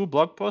think, 2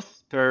 blog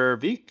posts per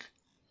week.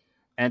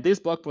 And these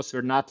blog posts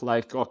were not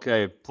like,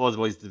 okay,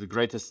 Plausible is the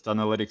greatest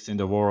analytics in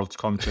the world.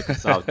 Come check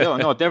us out.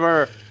 No, they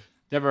were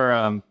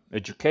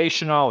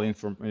educational,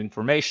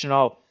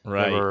 informational.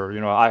 Right. They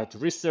were, I had to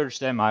research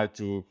them. I had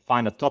to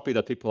find a topic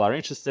that people are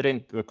interested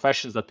in, the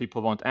questions that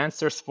people want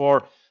answers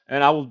for,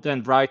 and I would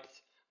then write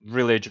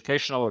really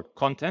educational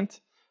content.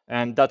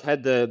 And that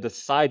had the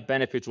side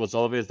benefit was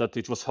always that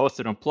it was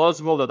hosted on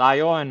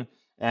Plausible.io,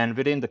 and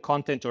within the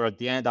content or at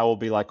the end, I will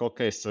be like,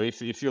 okay, so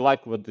if you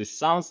like what this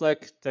sounds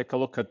like, take a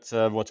look at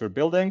what we're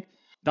building.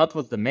 That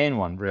was the main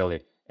one,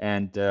 really.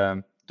 And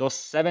those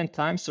 7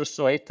 times or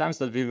so, 8 times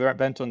that we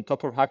went on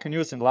top of Hacker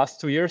News in the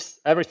last 2 years,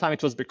 every time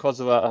it was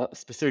because of a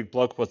specific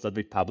blog post that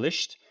we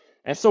published.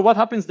 And so what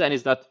happens then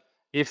is that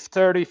if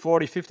 30,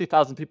 40,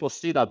 50,000 people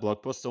see that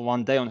blog post, so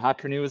one day on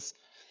Hacker News,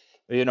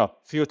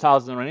 few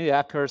thousand on Indie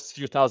Hackers,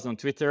 few thousand on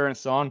Twitter and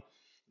so on,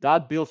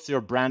 that builds your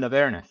brand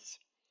awareness.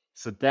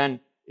 So then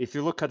if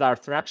you look at our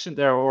traction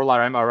there, or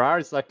our MRR,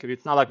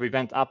 it's not like we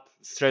went up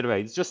straight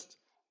away. It's just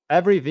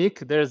every week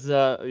there's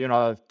a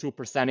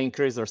 2%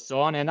 increase or so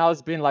on. And now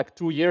it's been like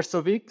 2 years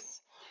of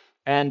weeks.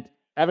 And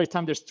every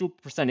time there's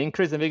 2%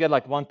 increase, and we get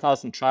like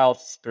 1,000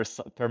 trials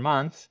per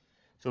month.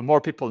 So more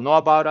people know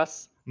about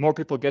us. More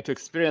people get to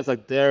experience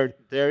like there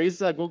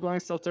is a Google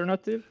Analytics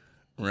alternative.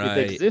 Right.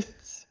 It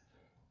exists.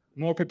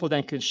 More people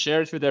then can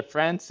share it with their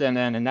friends and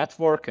then a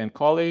network and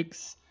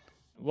colleagues.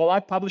 Well,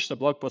 I published a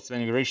blog post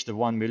when we reached the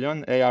 1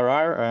 million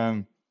ARR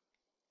a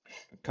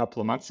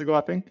couple of months ago,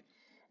 I think.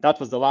 That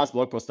was the last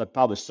blog post I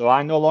published. So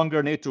I no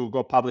longer need to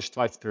go publish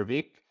twice per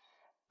week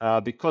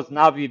because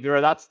now we're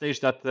at that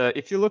stage that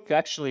if you look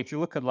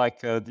at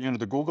like,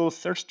 the Google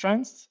search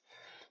trends,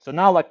 so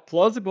now like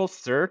plausible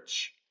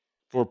search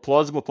for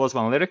plausible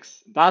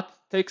analytics, that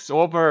takes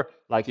over,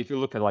 like if you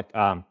look at like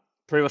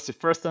privacy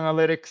first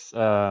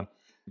analytics,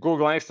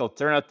 Google Analytics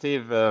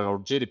alternative or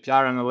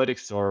GDPR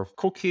analytics or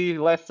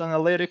cookie-less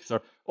analytics,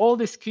 or all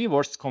these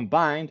keywords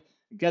combined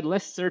get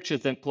less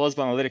searches than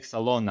plausible analytics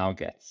alone now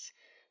gets.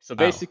 So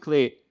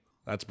basically,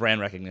 that's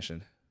brand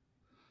recognition.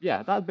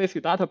 Yeah,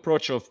 that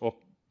approach of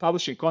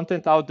publishing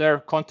content out there,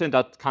 content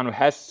that kind of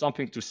has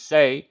something to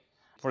say.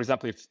 For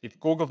example, if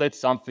Google did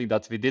something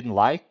that we didn't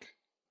like,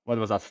 what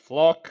was that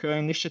Flock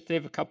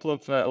initiative a couple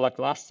of like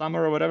last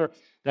summer or whatever,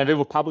 then we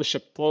will publish a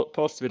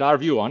post with our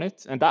view on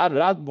it. And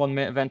that one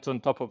went on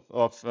top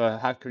of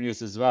Hacker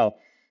News as well.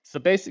 So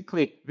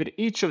basically, with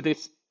each of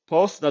these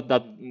posts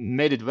that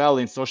made it well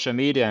in social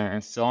media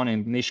and so on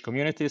in niche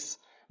communities,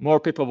 more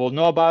people will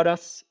know about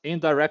us.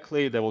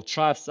 Indirectly, they will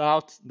try us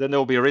out. Then there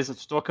will be a reason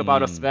to talk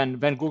about us when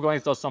Google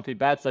Analytics does something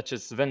bad, such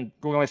as when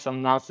Google Analytics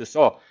announces,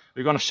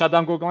 we're going to shut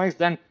down Google Analytics.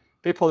 Then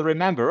people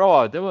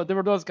remember, there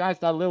were those guys,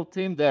 that little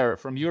team there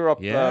from Europe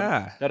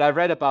that I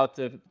read about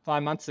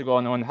 5 months ago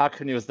on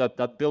Hacker News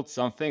that built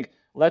something.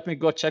 Let me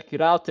go check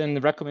it out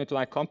and recommend it to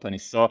my company.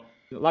 So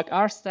like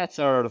our stats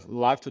are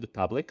live to the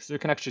public, so you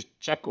can actually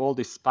check all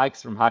these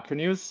spikes from Hacker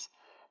News.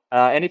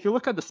 And if you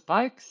look at the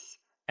spikes,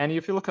 and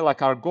if you look at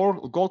like our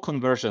goal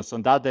conversions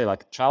on that day,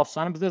 like trial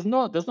signups,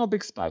 there's no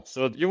big spike.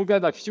 So you will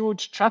get like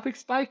huge traffic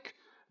spike,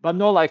 but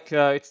no, like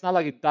it's not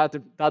like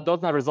that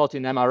does not result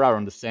in MRR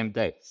on the same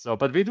day. So,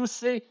 but we do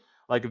see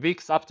like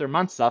weeks after,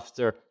 months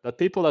after, that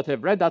people that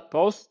have read that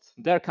post,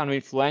 they're kind of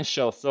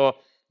influential. So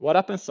what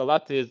happens a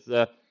lot is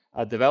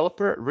a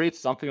developer reads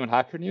something on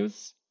Hacker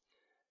News,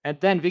 and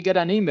then we get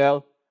an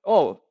email,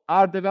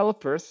 our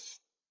developers,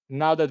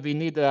 now that we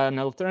need an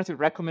alternative,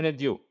 recommended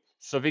you.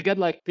 So we get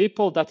like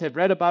people that have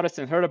read about us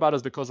and heard about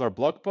us because of our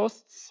blog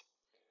posts.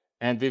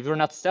 And we were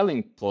not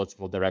selling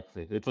Plausible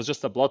directly. It was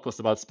just a blog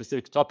post about a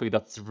specific topic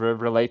that's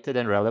related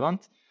and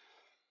relevant.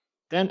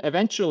 Then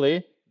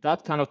eventually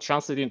that kind of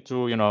translates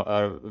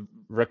into,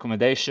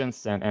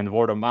 recommendations and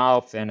word of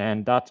mouth.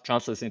 And that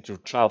translates into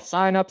trial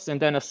signups. And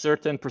then a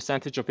certain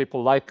percentage of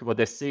people like what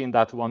they see in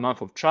that 1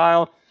 month of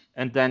trial.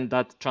 And then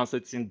that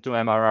translates into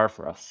MRR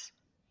for us.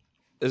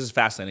 This is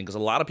fascinating because a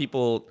lot of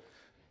people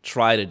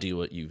try to do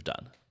what you've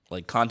done,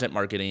 like content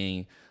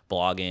marketing,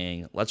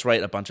 blogging. Let's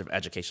write a bunch of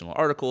educational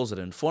articles that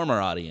inform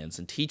our audience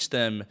and teach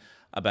them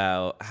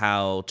about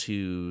how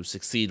to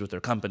succeed with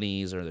their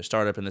companies or their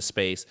startup in this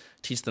space,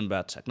 teach them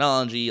about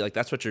technology. Like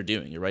that's what you're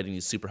doing. You're writing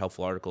these super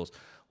helpful articles.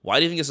 why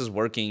do you think this is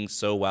working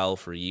so well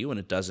for you and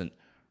it doesn't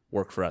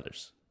work for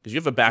others? Because you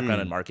have a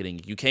background in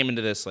marketing. You came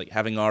into this like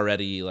having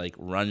already like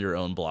run your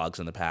own blogs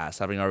in the past,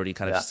 having already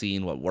kind of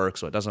seen what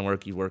works, what doesn't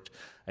work. You worked,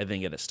 I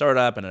think, at a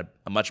startup and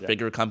a much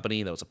bigger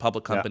company that was a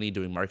public company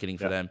doing marketing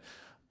for them.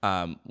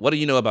 What do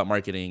you know about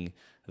marketing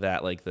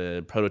that like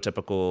the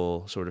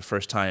prototypical sort of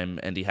first-time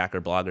indie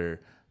hacker blogger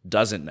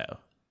doesn't know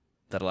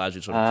that allows you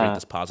to sort of create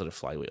this positive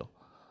flywheel?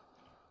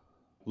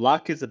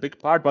 Luck is a big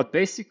part, but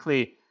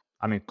basically,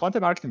 I mean,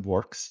 content marketing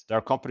works. There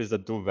are companies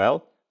that do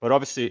well, but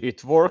obviously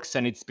it works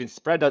and it's been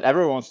spread out.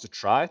 Everyone wants to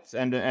try it.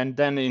 And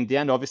then in the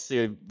end,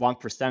 obviously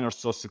 1% or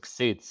so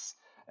succeeds.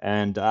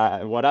 And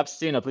what I've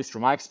seen, at least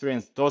from my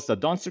experience, those that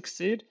don't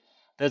succeed,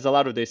 there's a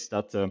lot of this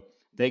that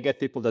they get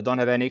people that don't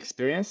have any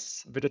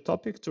experience with the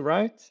topic to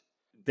write.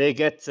 They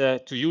get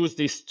to use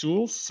these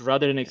tools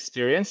rather than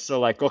experience. So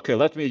like, okay,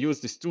 let me use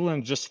this tool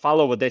and just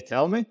follow what they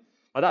tell me.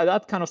 But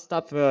that kind of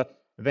stuff,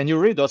 when you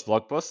read those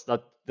blog posts,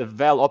 that they're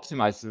well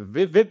optimized.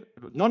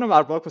 None of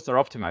our blog posts are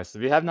optimized.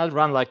 We have not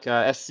run like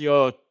a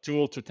SEO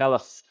tool to tell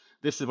us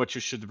this is what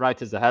you should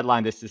write as a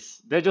headline.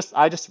 I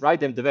just write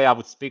them the way I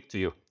would speak to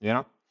you, you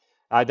know?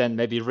 I then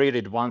maybe read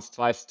it once,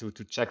 twice to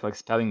check like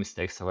spelling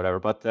mistakes or whatever.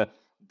 But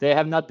they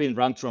have not been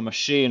run through a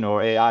machine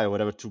or AI or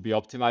whatever to be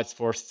optimized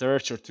for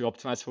search or to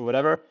optimize for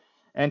whatever.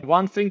 And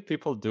one thing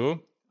people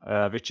do,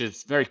 which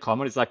is very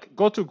common, is like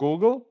go to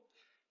Google,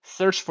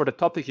 search for the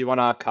topic you want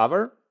to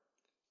cover,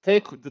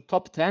 take the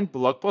top 10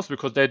 blog posts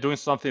because they're doing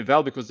something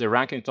well because they're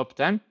ranking top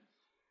 10,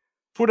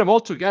 put them all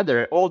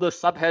together, all the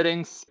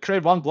subheadings,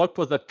 create one blog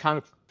post that kind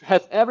of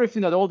has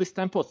everything that all these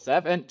templates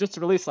have, and just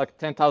release like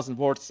 10,000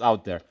 words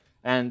out there.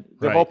 And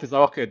the hope is,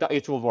 okay,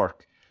 it will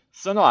work.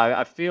 So no,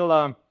 I feel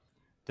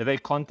the way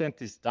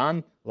content is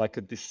done, like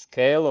at this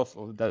scale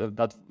of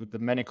that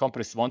many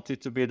companies want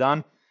it to be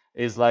done,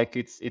 is like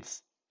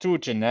it's too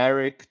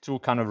generic, too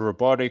kind of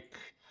robotic.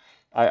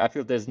 I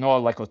feel there's no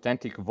like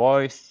authentic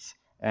voice.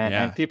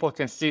 And people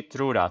can see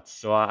through that.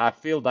 So I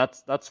feel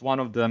that's one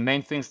of the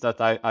main things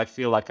that I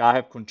feel like I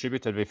have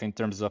contributed with in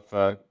terms of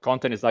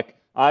content. Is like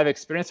I have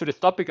experience with this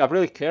topic. I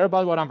really care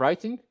about what I'm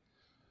writing.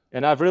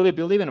 And I really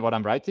believe in what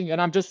I'm writing.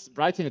 And I'm just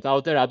writing it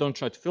out there. I don't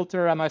try to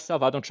filter it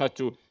myself. I don't try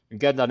to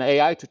get an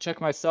AI to check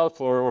myself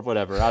or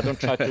whatever. I don't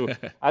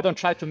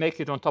try to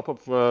make it on top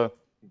of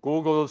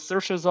Google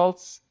search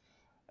results.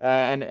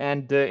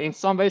 And in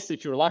some ways,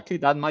 if you're lucky,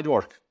 that might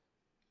work.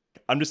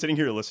 I'm just sitting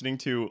here listening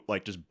to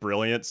like just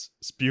brilliance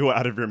spew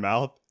out of your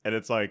mouth, and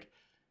it's like,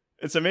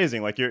 it's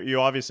amazing. Like you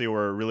obviously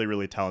were a really,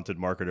 really talented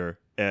marketer,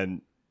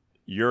 and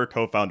your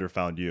co-founder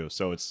found you.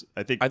 So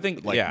I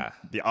think like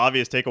the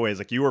obvious takeaway is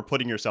like you were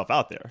putting yourself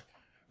out there.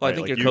 Well, right? I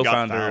think like your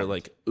co-founder,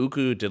 like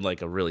Uku, did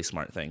like a really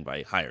smart thing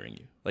by hiring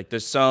you. Like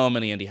there's so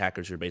many indie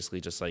hackers who are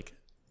basically just like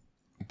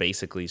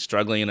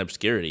struggling in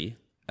obscurity,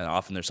 and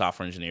often they're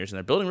software engineers and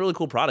they're building really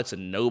cool products that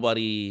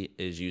nobody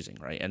is using,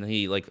 right? And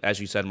he, like as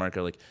you said,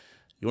 Marco, like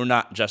you're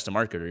not just a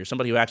marketer. You're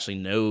somebody who actually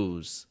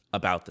knows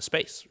about the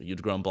space.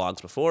 You'd grown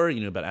blogs before, you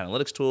knew about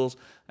analytics tools,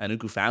 and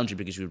Uku found you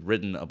because you'd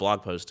written a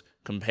blog post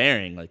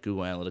comparing like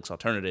Google Analytics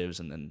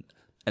alternatives and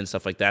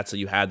stuff like that. So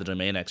you had the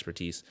domain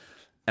expertise.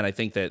 And I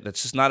think that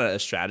that's just not a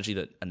strategy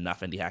that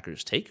enough indie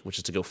hackers take, which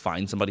is to go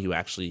find somebody who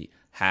actually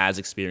has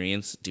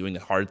experience doing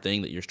the hard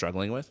thing that you're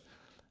struggling with.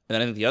 And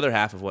then I think the other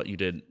half of what you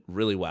did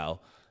really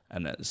well,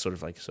 and sort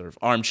of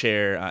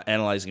armchair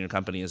analyzing your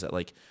company, is that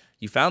like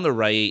you found the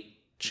right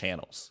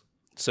channels.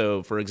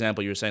 So, for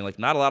example, you were saying like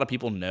not a lot of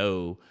people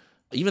know,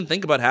 even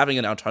think about having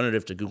an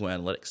alternative to Google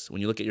Analytics.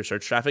 When you look at your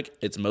search traffic,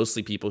 it's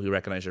mostly people who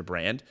recognize your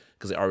brand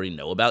because they already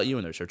know about you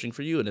and they're searching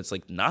for you. And it's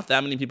like not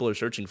that many people are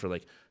searching for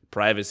like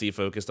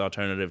privacy-focused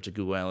alternative to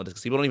Google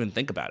Analytics. People don't even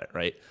think about it,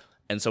 right?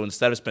 And so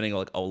instead of spending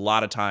like a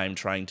lot of time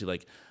trying to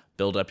like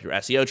build up your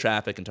SEO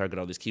traffic and target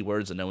all these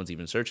keywords that no one's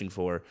even searching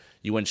for,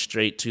 you went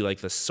straight to like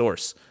the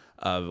source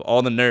of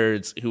all the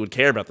nerds who would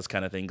care about this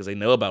kind of thing because they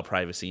know about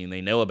privacy and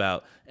they know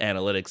about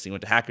analytics. You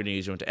went to Hacker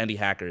News, you went to Indie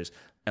Hackers,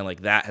 and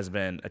like that has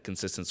been a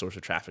consistent source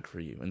of traffic for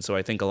you. And so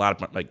I think a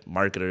lot of like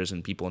marketers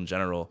and people in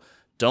general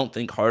don't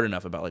think hard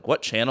enough about like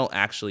what channel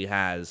actually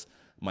has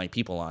my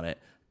people on it,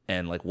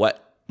 and like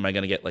what am I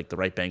going to get like the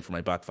right bang for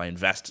my buck if I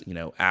invest,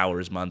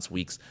 hours, months,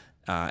 weeks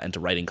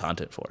into writing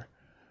content for.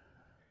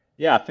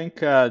 Yeah, I think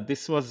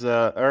this was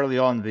early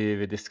on.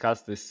 We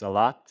discussed this a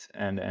lot,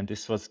 and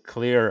this was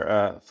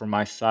clear from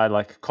my side.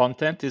 Like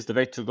content is the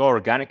way to go.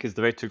 Organic is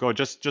the way to go.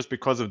 Just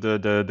because of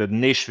the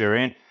niche we're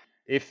in.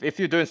 If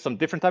you're doing some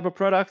different type of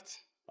product,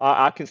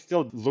 I can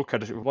still look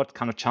at what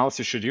kind of channels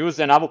you should use,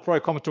 and I will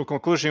probably come to a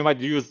conclusion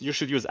you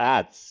should use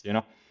ads.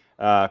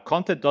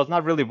 Content does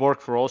not really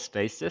work for all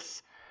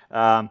spaces.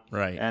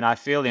 Right. And I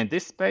feel in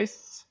this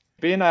space,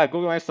 being a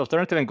Google Analytics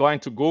alternative and going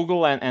to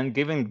Google and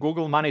giving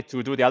Google money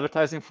to do the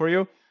advertising for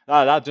you,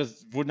 that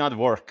just would not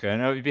work.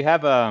 We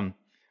have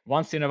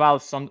once in a while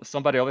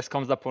somebody always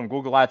comes up on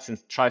Google Ads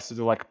and tries to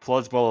do like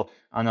plausible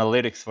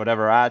analytics,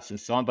 whatever ads and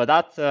so on. But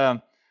that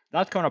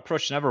kind of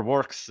approach never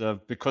works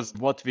because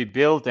what we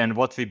build and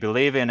what we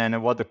believe in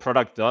and what the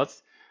product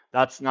does,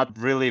 that's not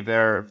really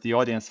where the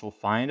audience will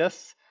find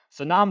us.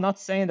 So now I'm not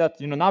saying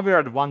that, now we're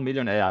at 1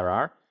 million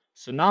ARR.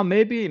 So now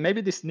maybe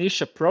this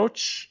niche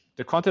approach,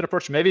 the content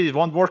approach, maybe it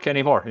won't work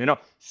anymore,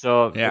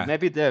 So Yeah.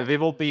 maybe we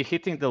will be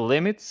hitting the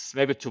limits,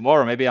 maybe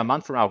tomorrow, maybe a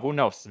month from now, who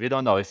knows? We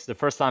don't know. It's the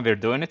first time we're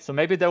doing it. So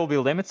maybe there will be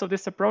limits of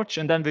this approach,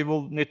 and then we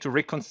will need to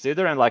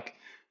reconsider and like,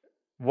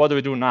 what do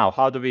we do now?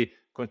 How do we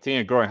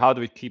continue growing? How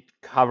do we keep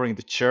covering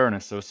the churn?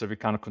 And so we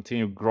kind of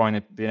continue growing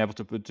and being able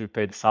to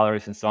pay the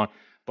salaries and so on.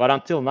 But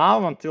until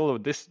now, until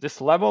this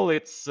level,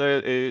 it's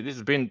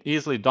been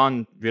easily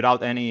done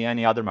without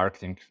any other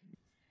marketing.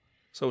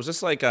 So was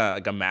this like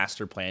a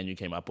master plan you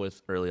came up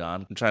with early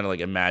on? I'm trying to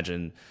like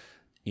imagine,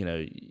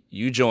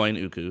 you join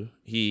Uku.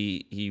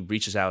 He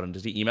reaches out, and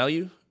did he email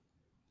you?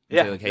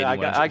 Yeah, like, hey,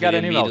 I got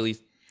an email.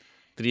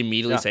 Did he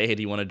immediately say, hey,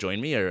 do you want to join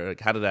me? Or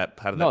like, how did that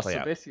play so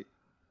out? Basically,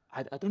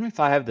 I don't know if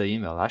I have the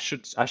email. I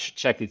should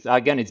check it.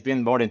 Again, it's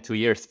been more than 2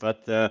 years,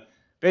 but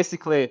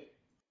basically,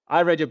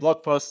 I read your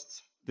blog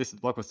post. This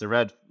blog post I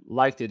read,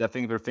 liked it. I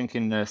think we're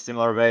thinking a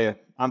similar way.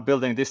 I'm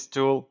building this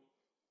tool.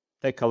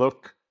 Take a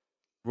look.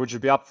 Would you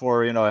be up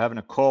for having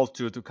a call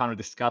to kind of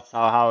discuss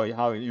how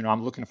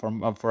I'm looking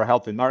for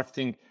help in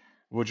marketing?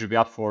 Would you be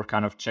up for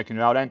kind of checking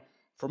it out? And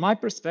from my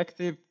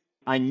perspective,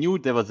 I knew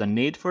there was a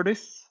need for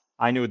this.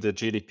 I knew the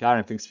GDPR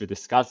and things we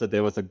discussed, that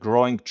there was a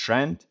growing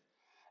trend.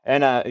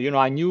 And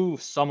I knew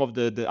some of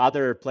the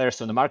other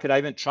players on the market. I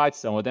even tried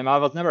some of them. I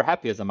was never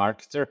happy as a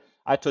marketer.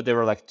 I thought they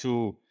were like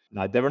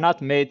they were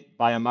not made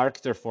by a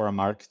marketer for a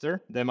marketer.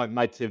 They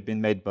might have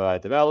been made by a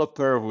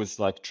developer who's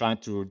like trying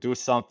to do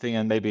something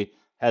and maybe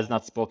has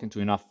not spoken to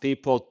enough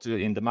people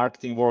in the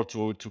marketing world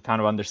to kind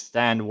of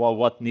understand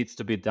what needs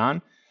to be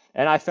done.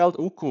 And I felt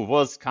Uku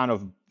was kind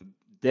of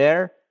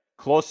there,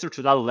 closer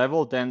to that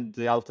level than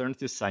the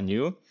alternatives I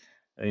knew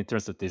in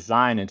terms of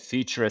design and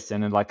features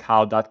and like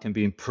how that can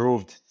be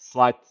improved,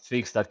 slight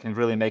tweaks that can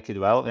really make it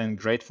well and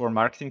great for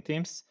marketing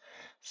teams.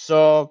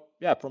 So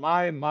yeah, from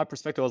my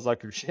perspective, I was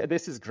like,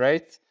 this is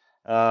great.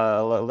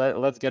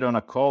 Let's get on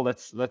a call.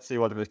 Let's see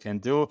what we can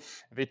do.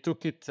 We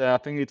took it, I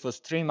think it was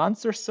 3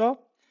 months or so.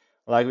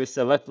 Like we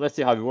said, let's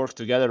see how we work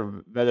together,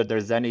 whether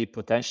there's any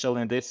potential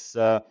in this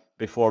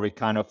before we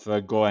kind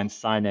of go and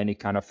sign any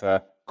kind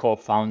of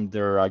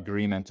co-founder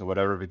agreement or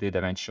whatever we did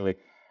eventually.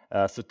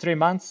 So 3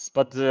 months,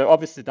 but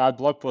obviously that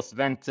blog post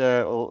went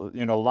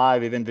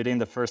live even within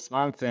the first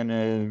month,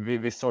 and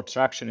we saw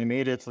traction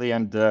immediately,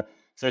 and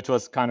so it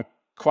was kind of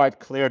quite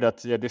clear that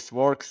this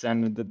works,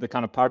 and the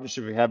kind of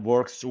partnership we have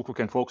works. Uku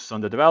can focus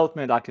on the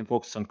development, I can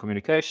focus on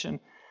communication,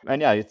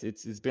 and yeah,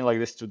 it's been like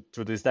this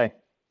to this day.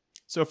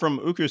 So from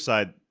Uku's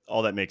side,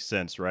 all that makes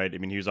sense, right? I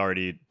mean, he was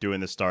already doing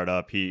the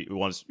startup. He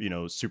wants,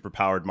 super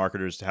powered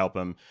marketers to help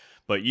him.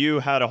 But you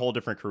had a whole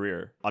different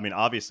career. I mean,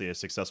 obviously a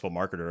successful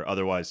marketer.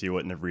 Otherwise, he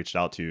wouldn't have reached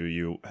out to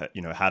you.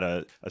 You had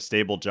a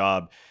stable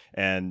job.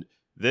 And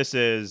this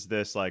is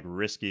this like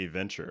risky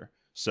venture.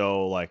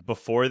 So like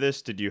before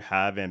this, did you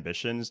have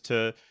ambitions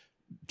to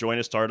join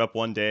a startup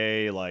one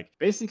day? Like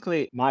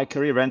basically, my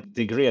career went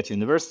degree at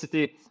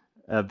university.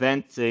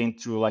 Went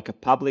into like a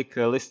public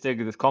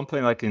listed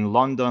company like in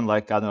London,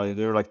 like I don't know,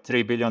 they were like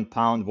 £3 billion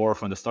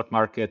worth on the stock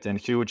market and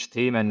huge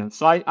team. And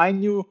so I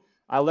knew,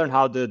 I learned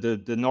how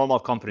the normal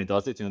company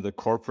does it, the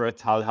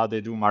corporate, how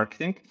they do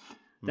marketing.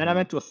 Then I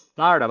went to a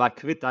startup. I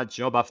quit that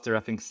job after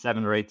I think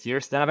 7 or 8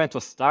 years. Then I went to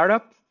a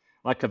startup,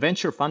 like a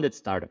venture funded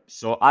startup.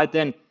 So I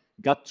then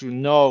got to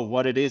know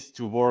what it is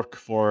to work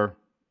for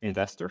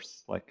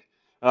investors. Like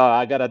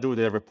I gotta do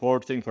the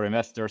reporting for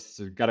investors.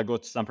 Gotta go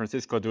to San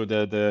Francisco, do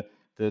the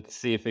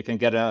see if we can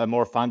get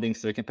more funding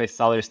so we can pay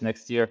salaries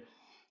next year.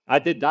 I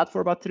did that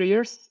for about 3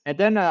 years. And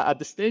then at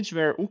the stage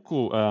where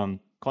Uku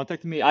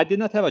contacted me, I did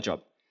not have a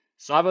job.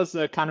 So I was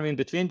kind of in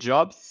between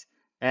jobs.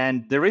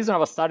 And the reason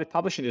I started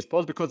publishing this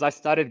post because I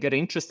started getting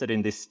interested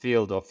in this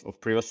field of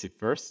privacy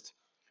first.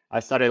 I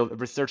started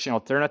researching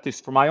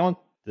alternatives for my own,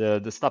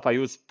 the stuff I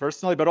use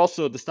personally, but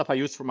also the stuff I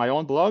use for my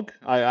own blog.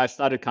 I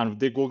started kind of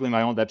de-Googling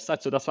my own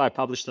website. So that's why I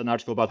published an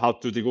article about how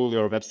to de-Google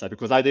your website,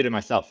 because I did it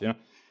myself,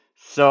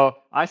 So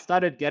I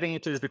started getting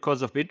into this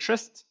because of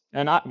interest.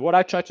 And what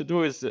I try to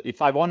do is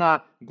if I want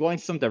to go in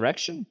some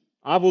direction,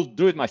 I will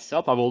do it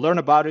myself. I will learn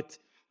about it.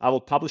 I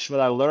will publish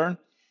what I learn.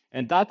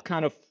 And that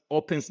kind of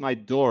opens my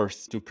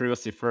doors to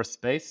privacy first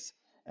space.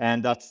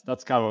 And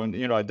that's kind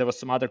of, there were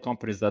some other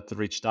companies that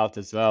reached out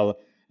as well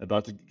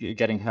about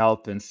getting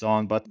help and so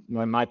on. But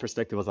my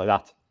perspective was like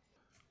that.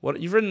 Well,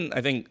 you've written,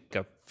 I think,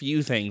 a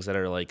few things that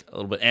are like a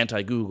little bit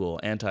anti-Google,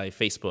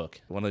 anti-Facebook.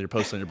 One of your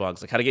posts on your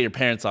blogs, like how to get your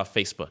parents off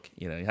Facebook.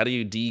 How do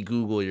you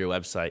de-Google your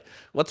website?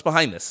 What's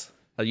behind this?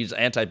 Are you just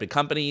anti-big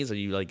companies? Are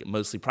you like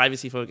mostly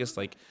privacy focused?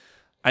 Like,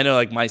 I know,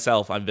 like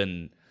myself, I've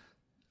been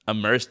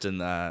immersed in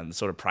the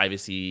sort of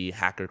privacy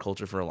hacker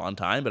culture for a long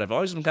time, but I've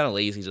always been kind of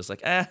lazy, just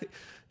like, I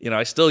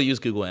still use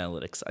Google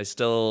Analytics. I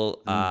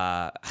still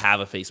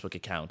have a Facebook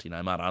account.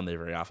 I'm not on there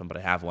very often, but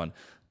I have one.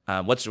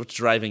 What's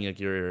driving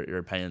your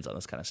opinions on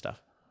this kind of stuff?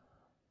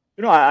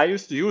 I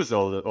used to use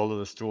all of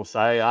those tools.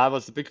 I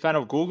was a big fan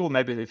of Google.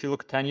 Maybe if you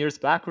look 10 years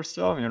back or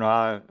so,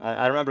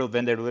 I remember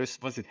when they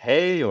released, was it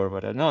Hey or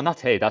what? No, not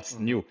Hey. That's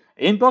new.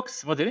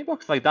 Inbox, was it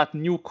Inbox? Like that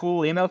new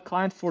cool email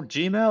client for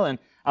Gmail, and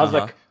I was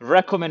like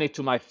recommending it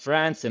to my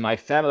friends and my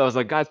family. I was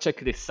like, guys, check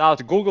this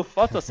out. Google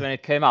Photos when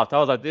it came out, I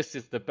was like, this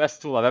is the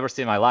best tool I've ever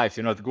seen in my life.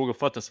 The Google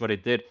Photos, what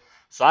it did.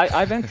 So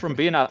I went from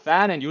being a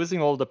fan and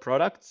using all the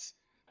products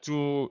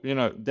to,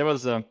 there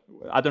was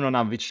I don't know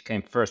now which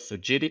came first. So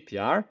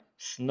GDPR,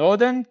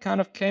 Snowden kind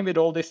of came with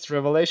all these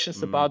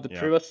revelations about the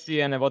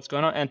privacy and what's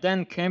going on. And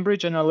then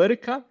Cambridge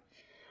Analytica.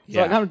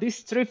 So kind of these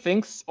three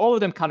things, all of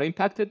them kind of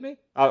impacted me.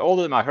 All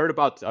of them I heard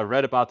about, I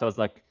read about, I was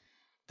like,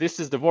 this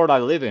is the world I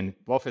live in,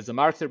 both as a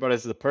marketer, but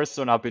as a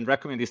person. I've been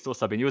recommending these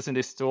tools. I've been using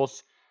these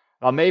tools.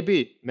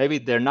 Maybe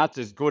they're not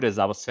as good as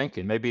I was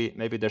thinking. Maybe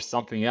there's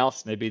something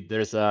else. Maybe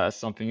there's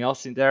something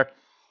else in there.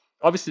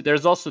 Obviously,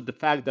 there's also the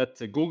fact that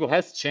Google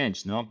has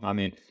changed. No, I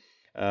mean,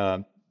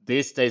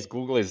 these days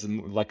Google is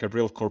like a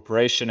real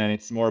corporation, and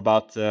it's more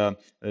about the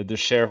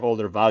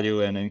shareholder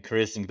value and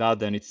increasing that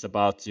than it's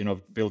about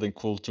building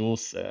cool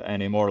tools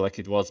anymore, like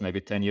it was maybe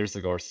 10 years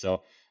ago or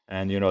so.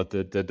 And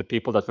the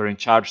people that were in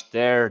charge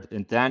there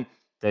and then,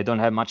 they don't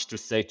have much to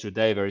say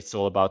today, where it's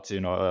all about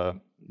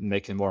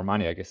making more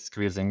money, I guess,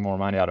 squeezing more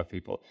money out of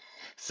people.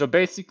 So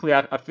basically,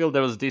 I feel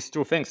there was these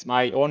two things: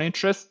 my own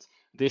interest,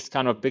 these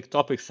kind of big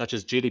topics such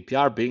as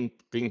GDPR being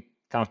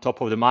kind of top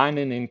of the mind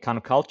in kind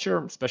of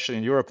culture, especially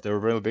in Europe. They were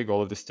really big,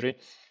 all of these three.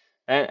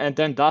 And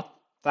then that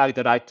fact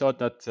that I thought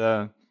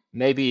that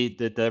maybe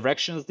the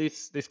directions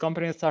these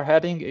companies are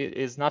heading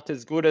is not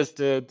as good as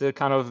the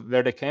kind of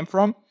where they came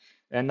from.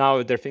 And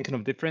now they're thinking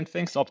of different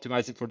things,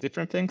 optimizing for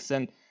different things.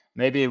 And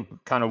maybe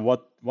kind of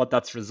what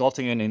that's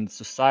resulting in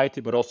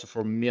society, but also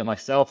for me and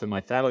myself and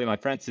my family, my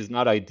friends, is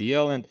not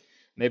ideal. And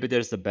maybe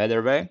there's a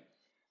better way.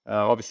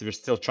 Obviously, we're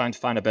still trying to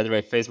find a better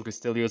way. Facebook is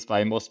still used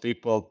by most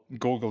people.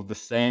 Google the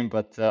same.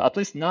 But at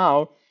least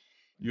now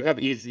you have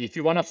easy. If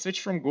you want to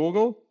switch from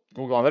Google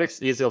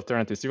Analytics, easy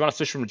alternatives. You want to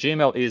switch from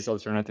Gmail, easy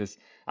alternatives.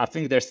 I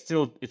think it's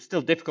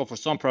still difficult for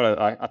some product.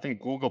 I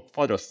think Google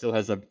Photos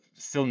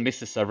still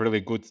misses a really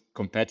good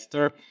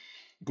competitor.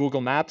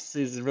 Google Maps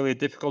is a really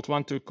difficult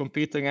one to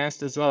compete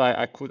against as well.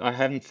 I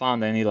haven't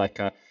found any like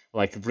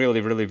really,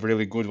 really,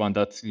 really good one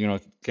that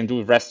can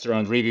do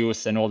restaurant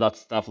reviews and all that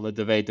stuff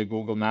the way the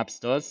Google Maps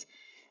does.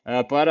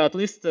 But at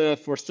least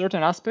for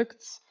certain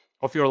aspects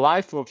of your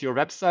life, of your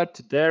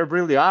website, there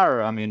really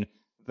are, I mean,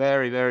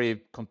 very,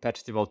 very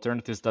competitive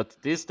alternatives that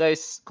these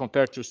days,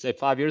 compared to say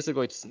 5 years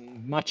ago, it's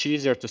much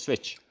easier to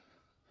switch.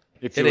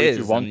 If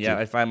you want to.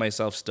 I find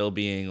myself still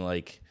being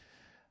like,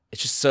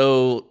 it's just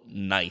so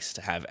nice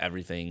to have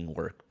everything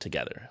work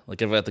together.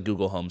 Like, I've got the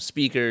Google Home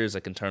speakers. I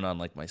can turn on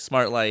like my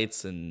smart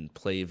lights and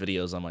play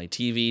videos on my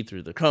TV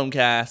through the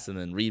Chromecast, and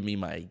then read me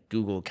my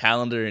Google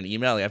Calendar and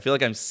email. Like, I feel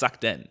like I'm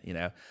sucked in,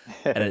 and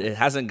it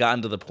hasn't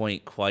gotten to the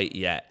point quite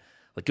yet.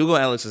 Like, Google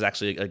Analytics is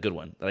actually a good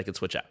one that I could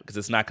switch out because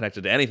it's not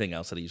connected to anything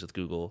else that I use with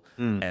Google.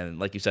 And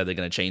like you said, they're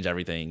going to change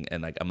everything,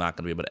 and like I'm not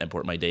going to be able to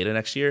import my data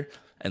next year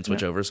and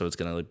switch over. So it's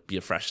going to be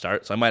a fresh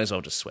start. So I might as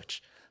well just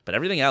switch. But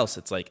everything else,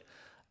 it's like,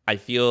 I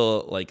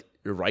feel like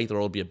you're right. The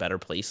world would be a better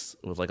place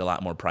with like a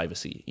lot more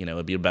privacy.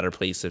 It'd be a better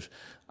place if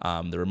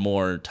there were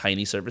more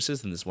tiny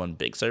services than this one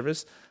big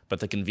service.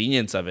 But the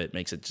convenience of it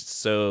makes it just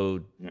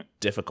so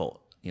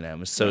difficult.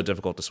 It's so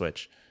difficult to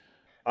switch.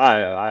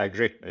 I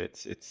agree.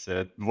 It's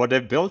what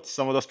they've built.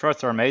 Some of those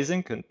products are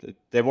amazing and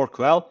they work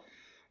well.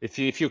 If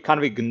you kind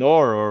of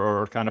ignore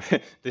or kind of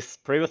this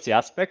privacy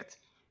aspect,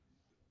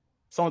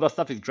 some of that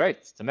stuff is great.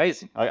 It's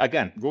amazing.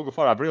 Again, Google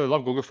Photos. I really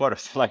love Google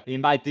Photos. Like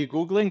in my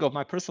de-Googling of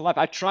my personal life,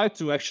 I try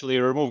to actually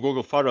remove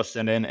Google Photos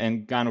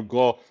and kind of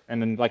go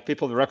and then like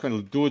people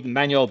recommend do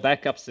manual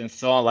backups and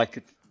so on.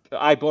 Like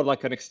I bought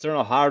like an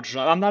external hard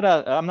drive. I'm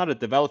not a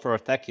developer or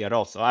techie at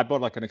all. So I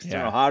bought like an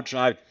external hard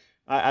drive.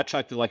 I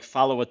tried to like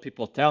follow what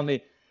people tell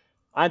me.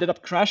 I ended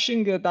up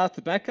crashing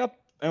that backup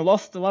and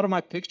lost a lot of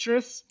my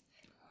pictures.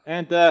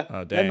 And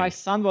then my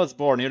son was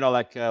born,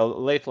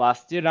 late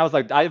last year. And I was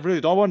like, I really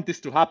don't want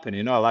this to happen,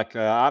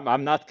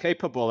 I'm not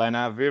capable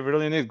and we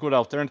really need good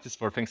alternatives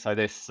for things like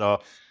this.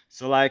 So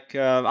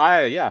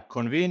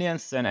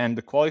convenience and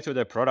the quality of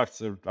their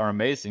products are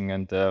amazing.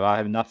 And I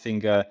have nothing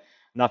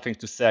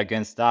to say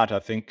against that. I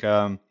think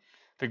Google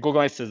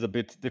Analytics is a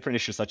bit different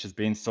issues, such as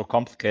being so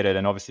complicated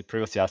and obviously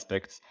privacy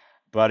aspects.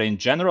 But in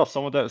general,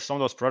 some of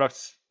those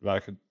products,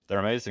 like they're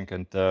amazing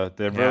and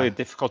they're really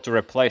difficult to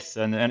replace.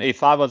 And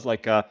if I was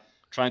like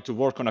trying to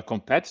work on a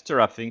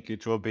competitor, I think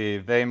it will be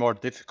way more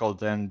difficult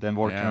than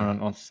working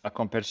on a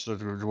competitor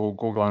to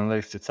Google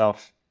Analytics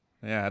itself.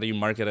 Yeah, how do you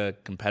market a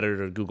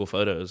competitor to Google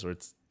Photos where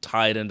it's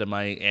tied into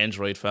my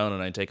Android phone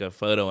and I take a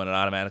photo and it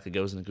automatically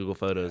goes into Google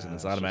Photos and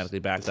it's automatically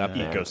backed up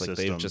there? It's like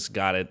they've just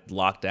got it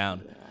locked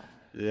down.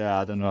 Yeah,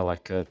 I don't know.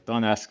 Like,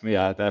 don't ask me.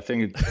 I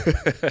think.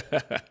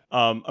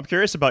 I'm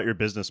curious about your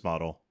business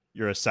model.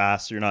 You're a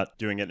SaaS. You're not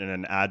doing it in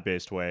an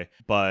ad-based way.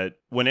 But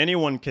when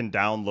anyone can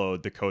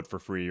download the code for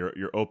free,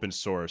 you're open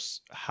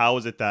source. How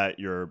is it that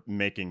you're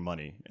making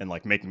money and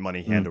like making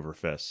money hand over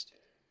fist?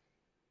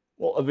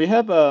 Well, we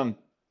have the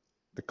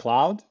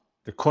cloud,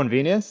 the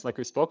convenience, like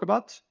we spoke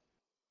about.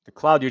 The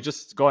cloud, you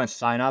just go and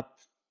sign up.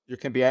 You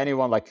can be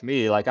anyone like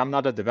me. Like I'm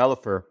not a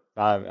developer.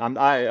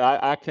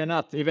 I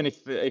cannot, even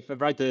if I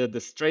write the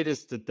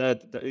straightest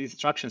the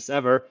instructions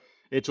ever,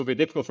 it will be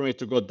difficult for me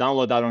to go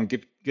download that on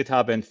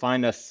GitHub and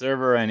find a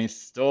server and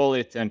install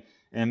it and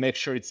make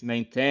sure it's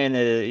maintained.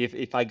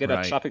 If I get a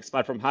Right. traffic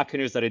spike from Hacker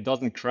News that it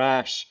doesn't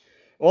crash,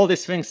 all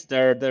these things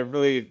they're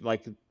really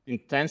like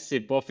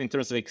intensive, both in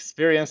terms of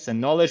experience and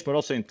knowledge, but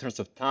also in terms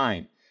of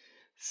time.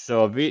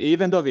 So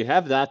even though we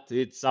have that,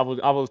 it's I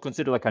will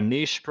consider like a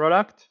niche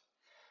product.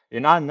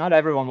 Not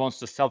everyone wants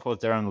to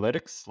self-host their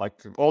analytics. Like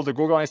all the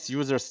Google Analytics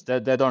users, they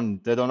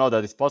don't know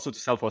that it's possible to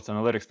self-host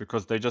analytics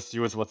because they just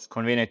use what's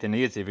convenient and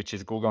easy, which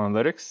is Google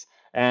Analytics.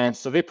 And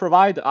so we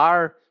provide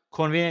our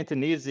convenient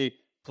and easy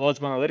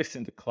plausible analytics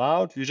in the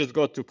cloud. You just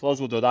go to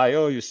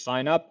plausible.io, you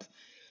sign up,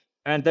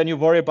 and then you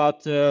worry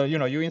about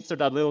you insert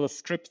that little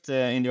script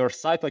in your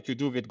site like you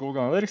do with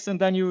Google Analytics, and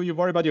then you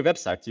worry about your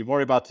website. You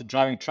worry about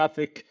driving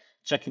traffic,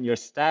 checking your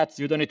stats.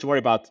 You don't need to worry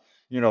about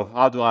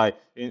how do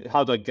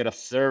I get a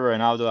server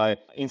and how do I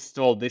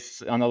install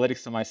this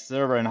analytics on my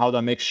server and how do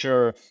I make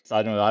sure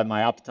I don't know I have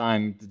my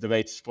uptime the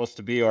way it's supposed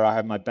to be or I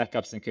have my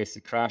backups in case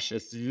it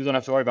crashes. You don't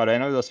have to worry about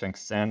any of those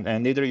things, and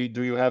neither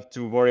do you have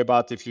to worry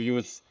about if you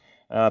use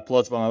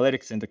plausible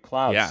analytics in the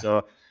cloud. Yeah.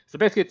 So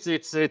basically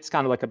it's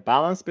kind of like a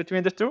balance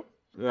between the two.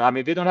 I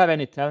mean, we don't have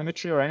any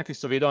telemetry or anything,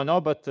 so we don't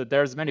know. But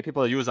there's many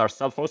people that use our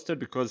self-hosted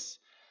because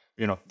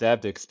they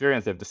have the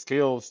experience, they have the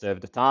skills, they have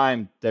the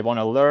time, they want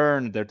to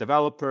learn. They're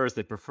developers,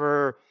 they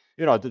prefer.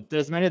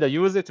 There's many that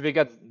use it. We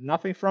get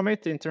nothing from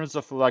it in terms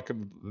of like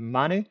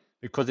money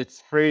because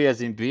it's free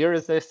as in beer,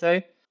 as they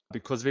say.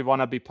 Because we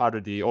want to be part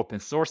of the open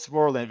source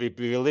world, and we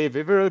really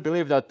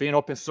believe that being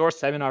open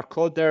source, having our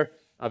code there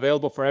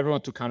available for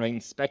everyone to kind of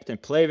inspect and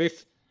play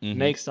with,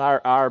 makes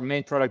our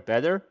main product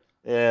better.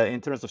 In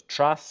terms of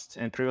trust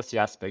and privacy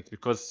aspect,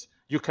 because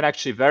you can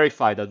actually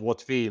verify that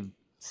what we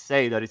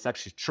say that it's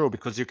actually true,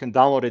 because you can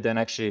download it and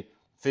actually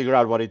figure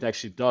out what it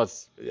actually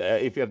does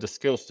if you have the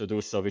skills to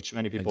do so, which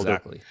many people do.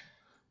 Exactly.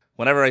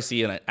 Whenever I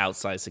see an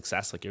outside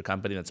success like your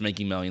company that's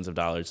making millions of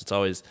dollars, it's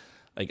always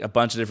like a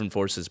bunch of different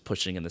forces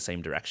pushing in the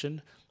same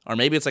direction. Or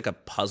maybe it's like a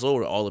puzzle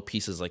where all the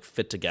pieces like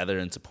fit together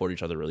and support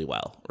each other really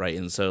well, right?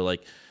 And so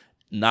like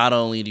not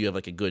only do you have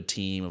like a good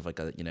team of like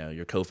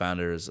your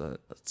co-founder is a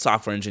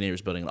software engineer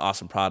who's building an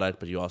awesome product,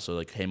 but you also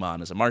like came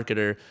on as a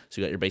marketer, so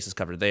you got your bases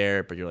covered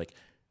there. But your like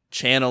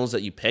channels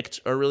that you picked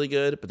are really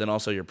good, but then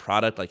also your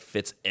product like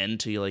fits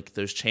into like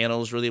those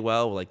channels really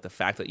well. Like the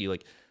fact that you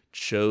like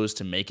chose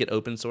to make it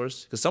open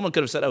source, because someone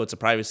could have said, oh, it's a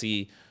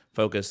privacy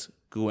focused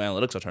Google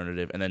Analytics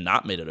alternative, and then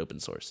not made it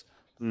open source.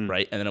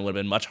 Right. And then it would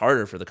have been much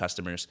harder for the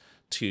customers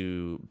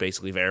to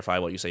basically verify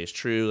what you say is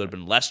true. There would have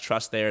been less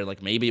trust there.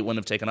 Like maybe it wouldn't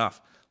have taken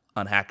off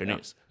on Hacker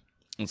News.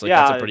 It's like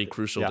that's a pretty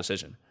crucial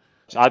decision.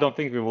 I don't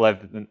think we would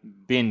have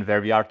been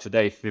where we are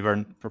today if we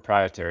weren't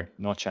proprietary.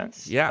 No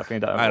chance. Yeah, I think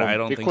that I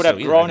don't we think could so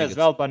have either. grown I think as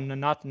well, but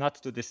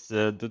not to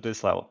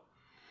this level.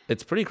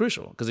 It's pretty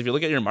crucial because if you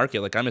look at your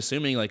market, like I'm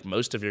assuming like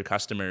most of your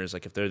customers,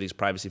 like if they're these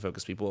privacy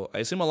focused people, I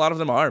assume a lot of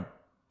them are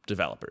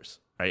developers,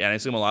 right? And I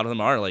assume a lot of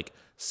them are like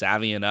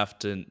savvy enough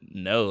to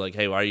know like,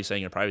 hey, why are you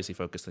saying you're privacy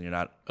focused and you're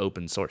not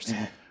open source?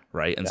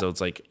 Right. And so it's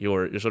like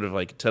you're sort of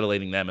like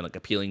titillating them and like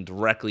appealing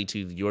directly to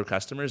your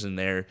customers and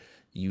their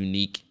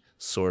unique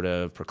sort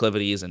of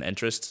proclivities and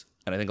interests.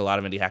 And I think a lot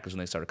of indie hackers, when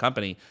they start a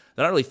company,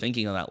 they're not really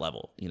thinking on that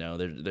level.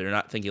 They're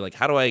not thinking like,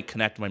 how do I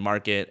connect my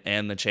market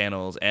and the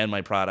channels and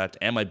my product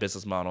and my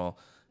business model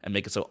and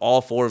make it so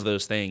all four of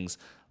those things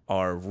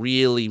are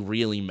really,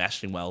 really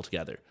meshing well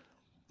together.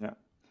 Yeah.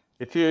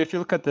 If you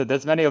look at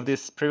there's many of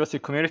these privacy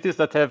communities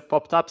that have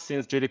popped up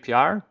since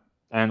GDPR.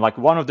 And like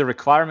one of the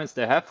requirements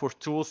they have for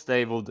tools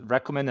they would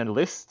recommend and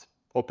list,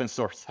 open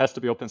source, has to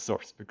be open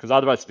source, because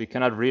otherwise we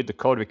cannot read the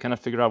code, we cannot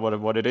figure out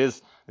what it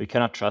is, we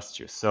cannot trust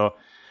you. So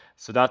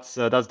that's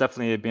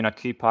definitely been a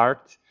key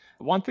part.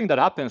 One thing that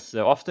happens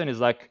often is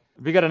like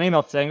we get an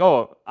email saying,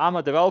 oh, I'm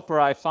a developer,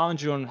 I found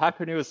you on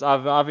Hacker News,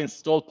 I've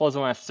installed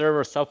Plausible on my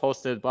server,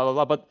 self-hosted, blah, blah,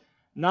 blah, but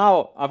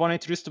now I want to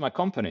introduce to my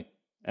company.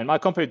 And my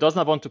company does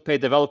not want to pay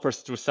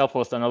developers to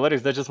self-host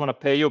analytics. They just want to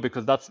pay you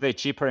because that's way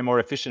cheaper and more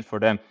efficient for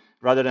them,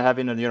 rather than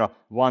having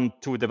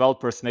 1-2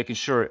 developers making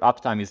sure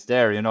uptime is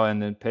there, and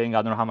then paying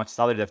I don't know how much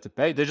salary they have to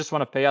pay. They just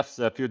want to pay us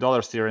a few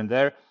dollars here and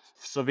there,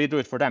 so we do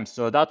it for them.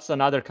 So that's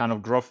another kind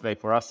of growth way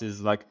for us,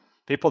 is like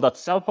people that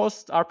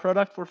self-host our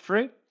product for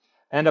free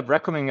end up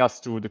recommending us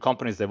to the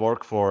companies they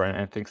work for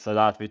and things like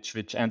that,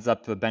 which ends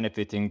up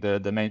benefiting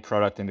the main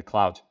product in the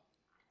cloud.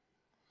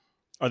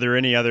 Are there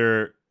any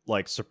other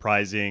like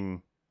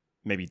surprising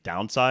maybe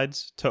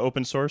downsides to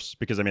open source?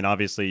 Because I mean,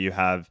 obviously you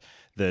have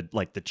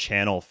the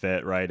channel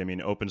fit, right? I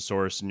mean, open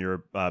source and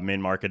your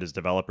main market is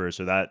developers,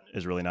 so that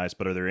is really nice.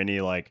 But are there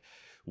any like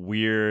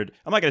weird,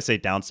 I'm not going to say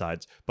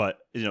downsides, but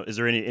is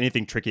there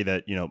anything tricky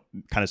that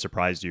kind of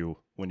surprised you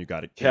when you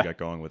got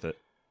going with it?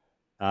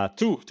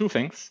 Two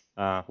things.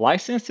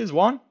 License is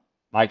one.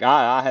 Like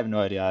I have no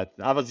idea.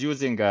 I was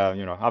using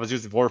I was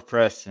using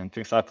WordPress and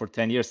things like that for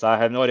 10 years. So I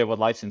have no idea what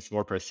license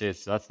WordPress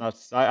is. That's not.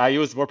 I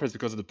use WordPress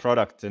because of the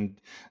product and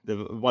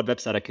what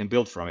website I can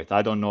build from it.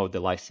 I don't know the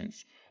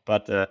license,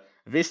 but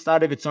we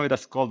started with something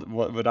that's called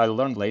what I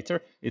learned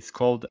later. It's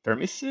called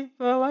permissive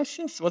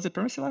license. Was it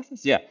permissive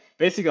license? Yeah,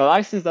 basically a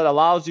license that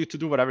allows you to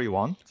do whatever you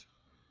want.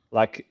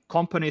 Like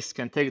companies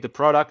can take the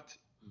product,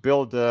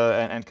 build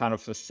and kind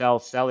of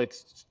sell it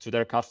to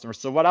their customers.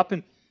 So what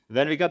happened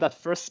when we got that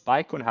first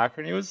spike on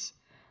Hacker News?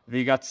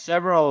 We got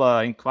several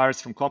inquiries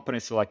from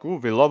companies who are like, "Oh,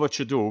 we love what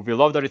you do. We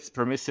love that it's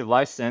permissive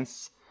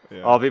license.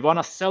 We want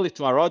to sell it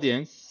to our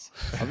audience.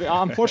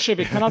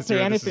 Unfortunately, we cannot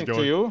pay anything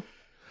to you.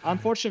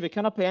 Unfortunately, we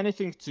cannot pay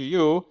anything to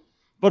you,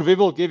 but we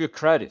will give you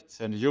credit,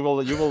 and you will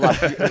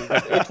like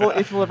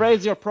it will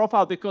raise your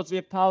profile because we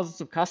have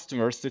thousands of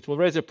customers. It will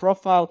raise your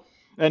profile."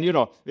 And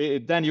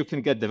then you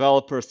can get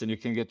developers and you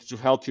can get to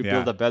help you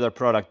build a better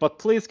product. But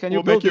please, can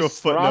you build make you a this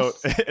for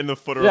us? footnote in the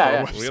footer of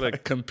our website. We're gonna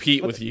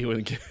compete with you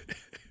and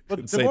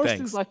But say the worst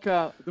thanks. is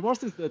the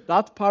worst is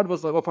that part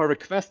was like of our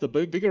request. The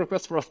bigger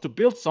request for us to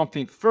build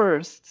something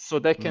first so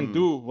they can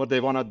do what they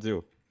want to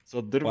do. So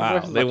the Wow,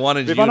 request is they like,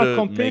 wanted we you wanna to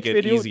compete make it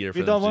with you. easier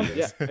We for don't them to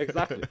want, do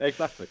yeah,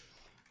 exactly.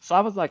 So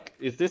I was like,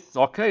 is this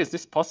okay? Is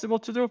this possible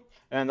to do?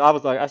 And I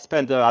was like, I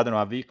spent, I don't know,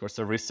 a week or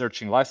so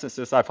researching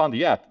licenses. I found,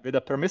 with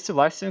a permissive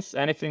license,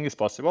 anything is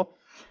possible.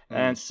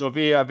 And so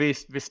we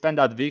spent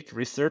that week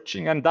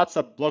researching, and that's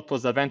a blog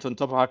post that went on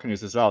top of Hacker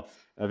News as well,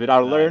 with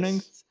our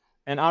learnings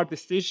and our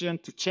decision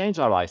to change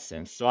our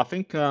license. So I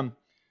think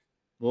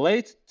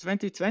late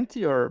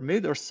 2020 or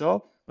mid or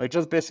so, like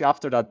just basically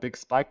after that big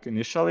spike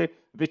initially,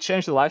 we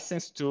changed the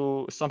license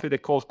to something they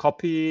call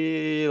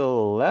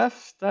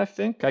copyleft, I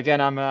think. Again,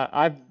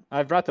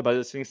 I've read about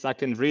these things. I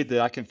can read it,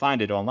 I can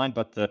find it online,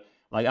 but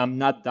like I'm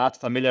not that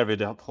familiar with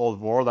the whole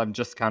world. I'm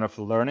just kind of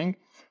learning.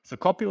 So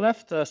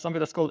copyleft, something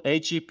that's called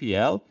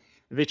AGPL,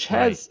 which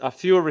has a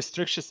few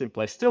restrictions in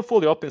place. Still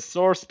fully open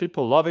source.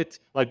 People love it.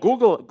 Like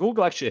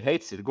Google actually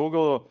hates it.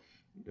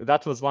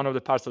 That was one of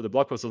the parts of the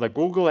blog post. So like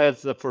Google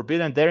has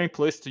forbidden their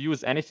employees to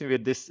use anything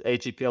with this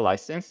AGPL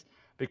license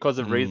because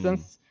of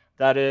reasons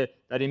that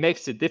it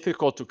makes it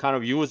difficult to kind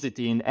of use it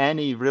in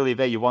any really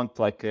way you want,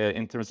 like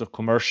in terms of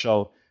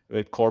commercial,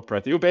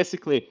 corporate. You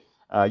basically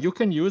you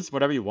can use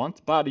whatever you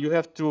want, but you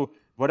have to,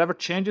 whatever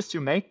changes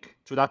you make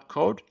to that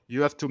code,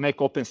 you have to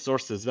make open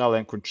source as well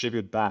and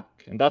contribute back.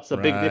 And that's a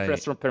big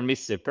difference from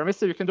permissive.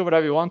 Permissive, you can do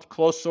whatever you want,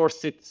 close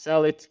source it,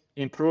 sell it,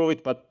 improve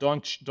it, but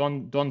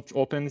don't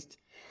open it.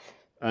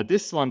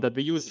 This one that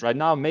we use right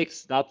now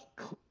makes that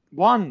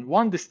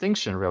one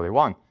distinction, really.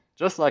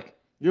 Just like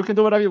you can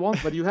do whatever you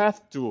want, but you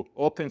have to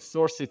open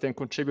source it and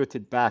contribute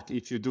it back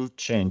if you do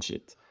change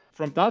it.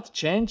 From that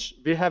change,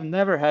 we have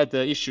never had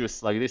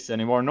issues like this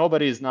anymore.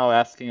 Nobody is now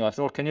asking us,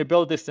 "Oh, can you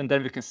build this and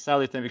then we can sell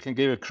it and we can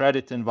give you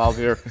credit and while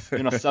we're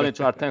selling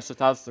to our tens of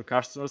thousands of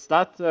customers."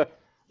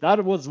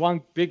 That was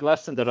one big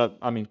lesson that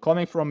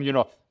coming from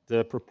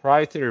the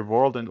proprietary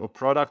world and of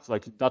products,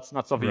 like that's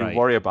not something you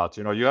worry about.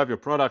 You have your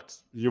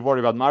product, you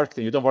worry about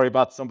marketing. You don't worry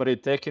about somebody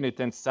taking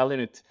it and selling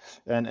it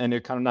and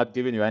you're kind of not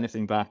giving you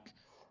anything back.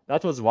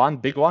 That was one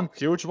big one,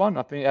 huge one.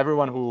 I think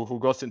everyone who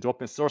goes into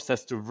open source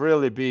has to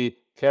really be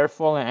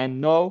careful and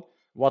know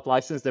what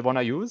license they want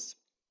to use.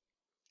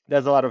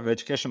 There's a lot of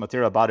education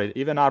material about it.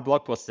 Even our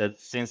blog post has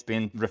since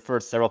been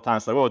referred several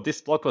times. Like, "Oh,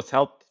 this blog post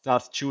helped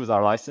us choose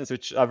our license,"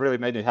 which really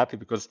made me happy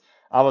because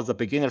I was a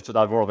beginner to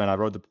that world when I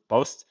wrote the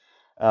post.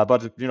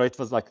 But it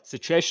was like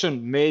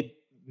situation made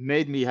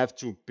me have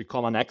to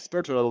become an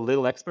expert, or a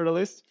little expert at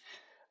least.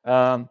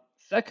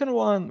 Second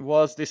one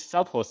was this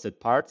self-hosted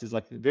part. Is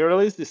like we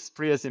released this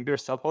FreeAsInBeer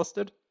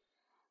self-hosted,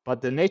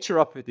 but the nature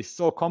of it is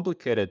so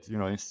complicated,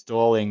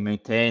 installing,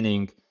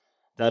 maintaining,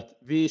 that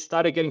we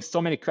started getting so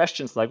many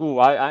questions like, "Oh,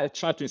 I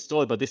tried to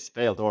install it, but this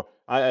failed," or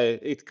I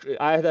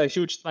had a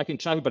huge spike in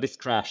traffic, but it's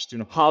crashed.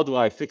 How do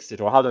I fix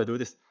it, or how do I do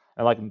this?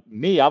 And like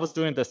me, I was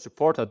doing the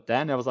support at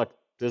then. I was like,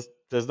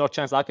 there's no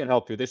chance I can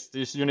help you. This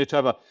you need to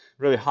have a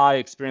really high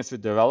experience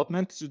with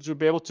development to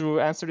be able to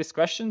answer these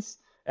questions.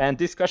 And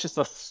these questions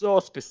are so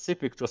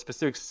specific to a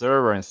specific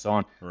server and so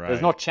on. Right.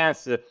 There's no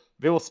chance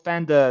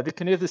we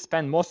can easily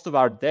spend most of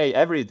our day,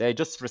 every day,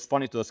 just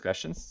responding to those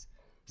questions.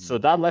 So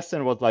that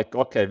lesson was like,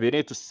 okay, we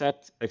need to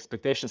set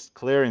expectations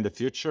clear in the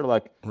future.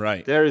 Like,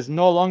 there is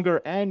no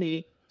longer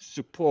any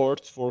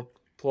support for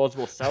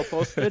plausible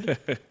self-hosted.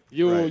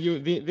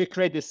 We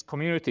create this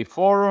community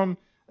forum.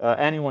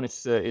 Anyone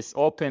is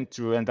open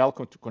to and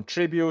welcome to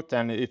contribute.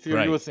 And if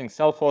you're using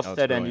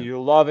self-hosted and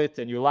you love it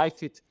and you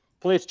like it,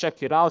 please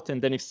check it out. And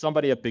then if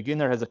somebody, a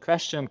beginner, has a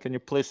question, can you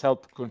please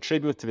help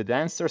contribute with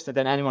answers? And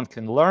then anyone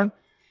can learn.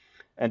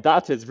 And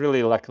that has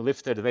really like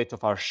lifted the weight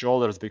of our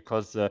shoulders,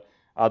 because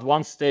at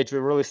one stage we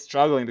were really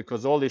struggling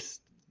because all these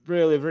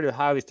really, really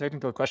highly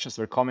technical questions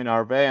were coming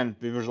our way, and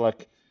we were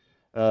like,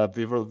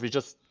 we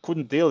just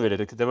couldn't deal with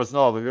it.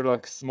 We were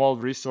like small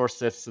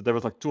resources. There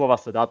was like two of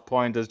us at that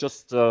point. There's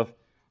just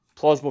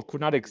Plausible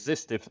could not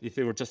exist if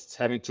we were just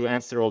having to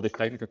answer all the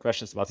technical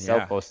questions about Yeah.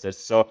 self-hosted.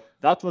 So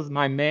that was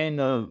my main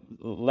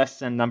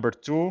lesson number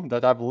 2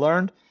 that I've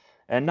learned.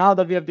 And now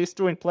that we have these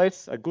two in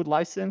place, a good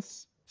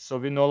license, so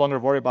we no longer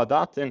worry about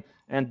that.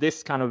 And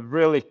this kind of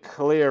really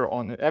clear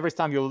on every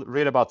time you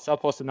read about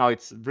self-hosted now,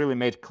 it's really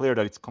made clear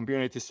that it's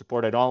community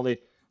supported only.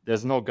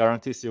 There's no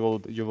guarantees you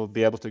will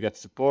be able to get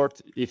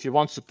support. If you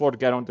want support,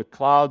 get on the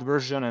cloud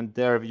version, and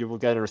there you will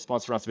get a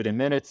response from us within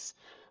minutes.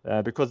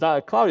 Because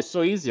that cloud is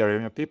so easier. You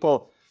know,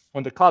 people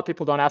on the cloud,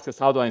 people don't ask us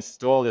how do I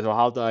install it or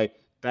how do I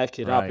back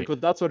it up, Right. because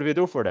that's what we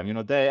do for them. You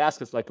know, they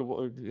ask us like,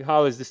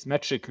 how is this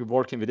metric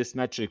working with this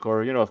metric,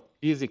 or you know,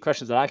 easy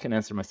questions that I can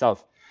answer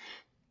myself.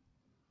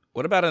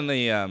 What about in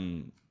the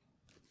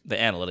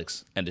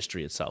analytics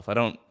industry itself? I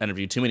don't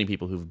interview too many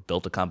people who've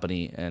built a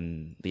company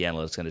in the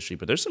analytics industry,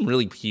 but there's some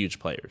really huge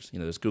players. You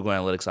know, there's Google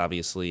Analytics,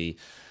 obviously.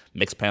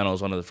 Mixpanel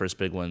is one of the first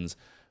big ones.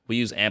 We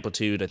use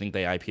Amplitude. I think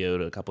they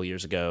IPO'd a couple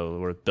years ago.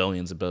 We're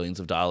billions and billions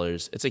of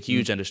dollars. It's a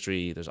huge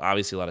industry. There's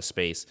obviously a lot of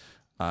space.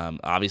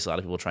 Obviously, a lot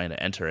of people trying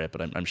to enter it,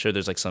 but I'm sure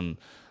there's like some,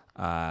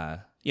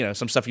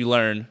 some stuff you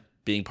learn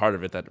being part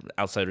of it that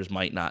outsiders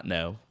might not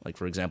know. Like,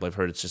 for example, I've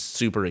heard it's just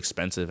super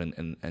expensive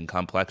and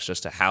complex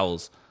just to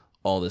house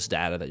all this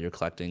data that you're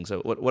collecting.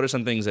 So what are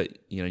some things that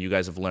you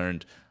guys have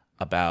learned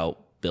about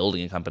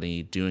building a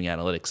company, doing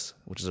analytics,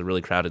 which is a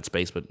really crowded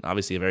space, but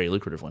obviously a very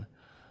lucrative one?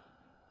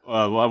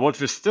 Well, what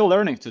we're still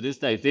learning to this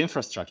day is the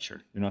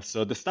infrastructure. You know,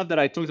 so the stuff that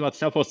I talked about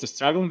self-hosted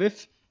struggling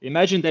with,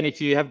 imagine then if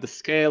you have the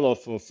scale of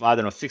I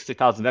don't know,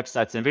 60,000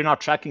 websites, and we're now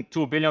tracking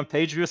 2 billion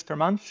page views per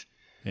month.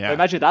 Yeah. So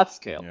imagine that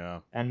scale.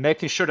 Yeah. And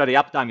making sure that the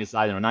uptime is,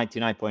 I don't know,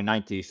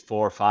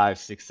 99.94, 5,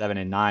 6, 7,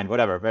 and 9,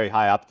 whatever, very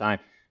high uptime.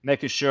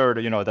 Making sure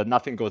that, that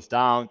nothing goes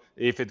down.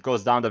 If it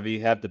goes down, that we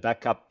have the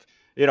backup,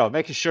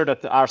 making sure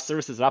that our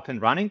services are up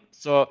and running.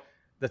 So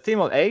the team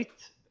of 8,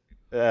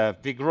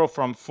 we grew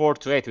from 4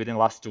 to 8 within the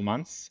last 2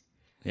 months.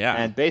 Yeah.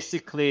 And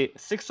basically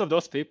 6 of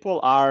those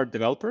people are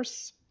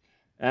developers.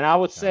 And I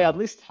would say at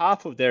least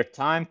half of their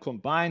time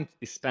combined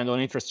is spent on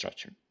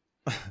infrastructure.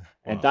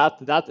 And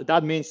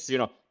that means,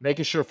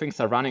 making sure things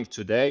are running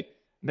today,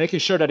 making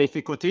sure that if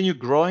we continue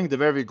growing the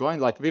way we're going,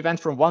 like we went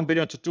from 1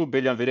 billion to 2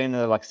 billion within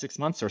like 6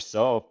 months or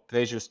so,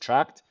 page views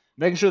tracked,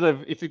 making sure that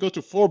if we go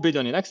to 4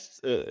 billion in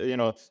next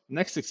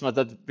 6 months,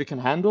 that we can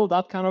handle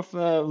that kind of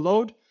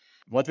load.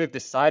 What we've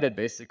decided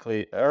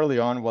basically early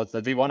on was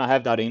that we want to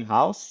have that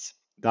in-house,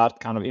 that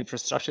kind of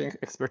infrastructure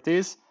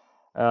expertise.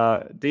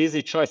 The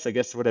easy choice, I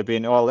guess, would have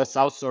been, let's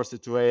outsource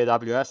it to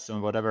AWS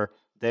and whatever,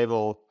 they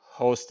will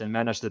host and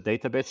manage the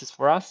databases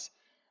for us.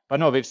 But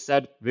no, we've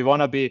said we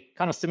want to be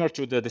kind of similar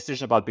to the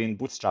decision about being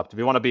bootstrapped.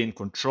 We want to be in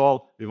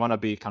control. We want to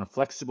be kind of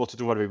flexible to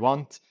do what we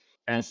want.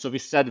 And so we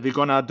said we're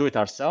going to do it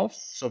ourselves.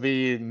 So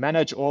we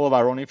manage all of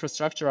our own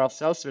infrastructure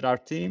ourselves with our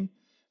team.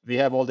 We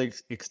have all the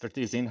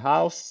expertise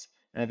in-house,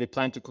 and we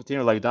plan to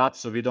continue like that.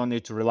 So we don't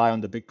need to rely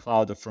on the big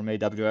cloud from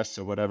AWS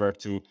or whatever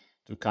to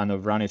kind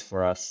of run it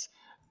for us.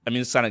 I mean,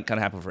 this kind of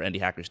happened for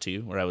Indie Hackers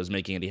too, where I was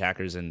making Indie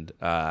Hackers, and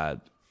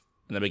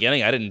in the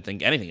beginning, I didn't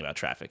think anything about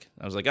traffic.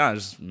 I was like, I'm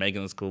just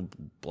making this cool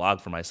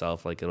blog for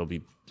myself. Like, it'll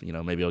be,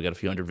 maybe I'll get a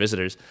few hundred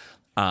visitors.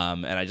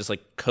 And I just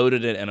like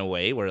coded it in a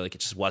way where like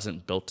it just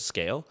wasn't built to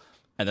scale.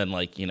 And then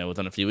like,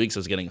 within a few weeks, I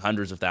was getting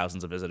hundreds of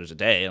thousands of visitors a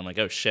day. And I'm like,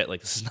 oh shit, like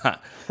this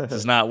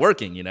is not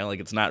working, like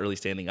it's not really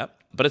standing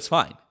up, but it's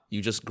fine.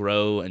 You just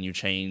grow and you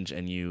change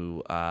and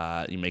you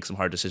make some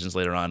hard decisions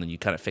later on and you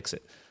kind of fix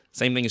it.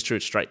 Same thing is true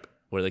at Stripe,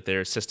 where like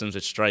there are systems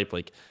at Stripe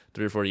like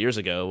 3 or 4 years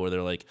ago where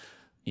they're like,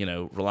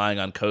 relying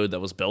on code that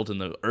was built in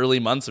the early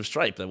months of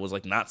Stripe that was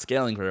like not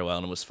scaling very well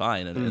and it was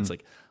fine. And it's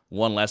like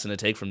one lesson to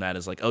take from that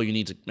is like, oh, you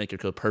need to make your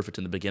code perfect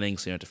in the beginning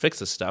so you don't have to fix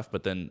this stuff.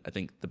 But then I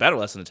think the better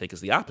lesson to take is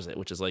the opposite,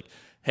 which is like,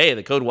 hey,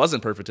 the code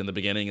wasn't perfect in the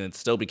beginning and it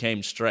still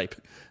became Stripe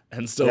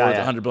and still worth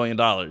 $100 billion,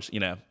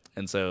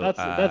 And so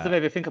that's the way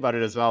we think about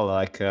it as well.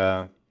 Like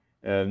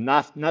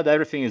not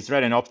everything is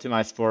ready and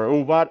optimized for,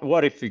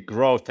 what if we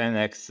grow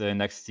 10x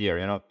next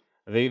year,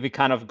 We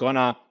kind of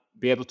gonna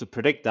be able to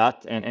predict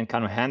that and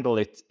kind of handle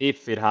it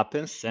if it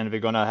happens, and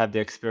we're gonna have the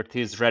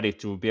expertise ready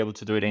to be able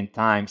to do it in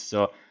time.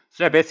 So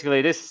yeah,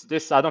 basically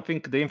this I don't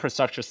think the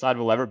infrastructure side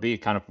will ever be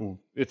kind of,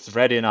 it's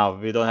ready now.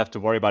 We don't have to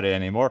worry about it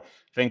anymore.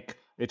 I think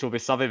it will be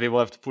something we will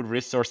have to put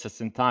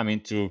resources and time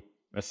into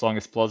as long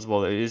as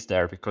plausible it is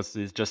there, because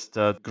it's just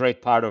a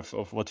great part of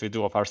what we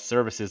do, of our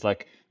services.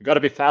 Like, you got to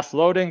be fast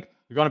loading.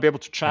 You're going to be able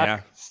to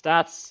track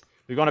stats.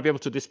 You're going to be able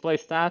to display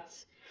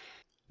stats.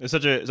 It's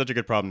such a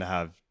good problem to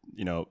have.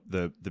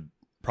 The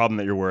problem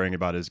that you're worrying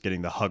about is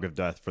getting the hug of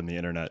death from the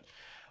internet.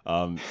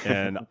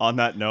 And on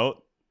that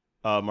note,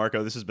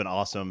 Marco, this has been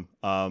awesome.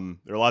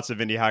 There are lots of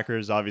indie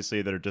hackers,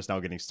 obviously, that are just now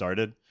getting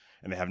started,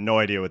 and they have no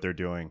idea what they're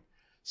doing.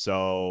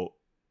 So,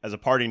 as a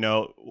parting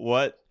note,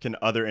 what can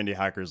other indie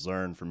hackers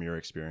learn from your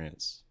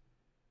experience?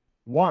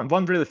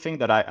 One really thing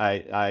that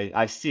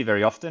I see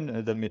very often,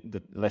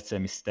 the let's say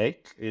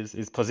mistake,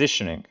 is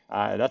positioning.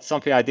 That's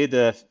something I did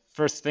the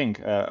first thing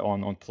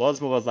on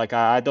Plausible, was like,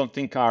 I don't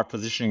think our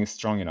positioning is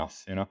strong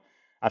enough.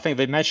 I think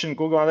they mentioned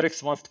Google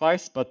Analytics once,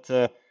 twice, but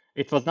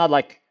it was not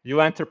like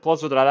you enter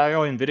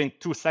plausible.io and within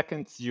 2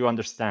 seconds you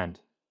understand.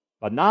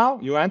 But now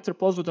you enter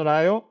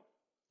plausible.io,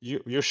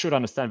 you should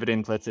understand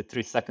within, let's say,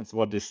 3 seconds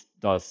what this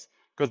does.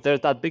 Because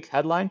there's that big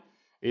headline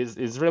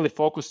is really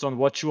focused on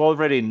what you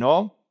already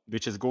know,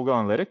 which is Google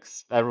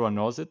Analytics. Everyone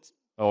knows it,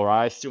 or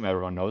I assume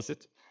everyone knows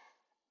it.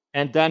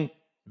 And then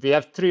we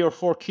have 3 or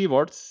 4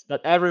 keywords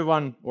that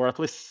everyone, or at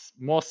least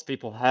most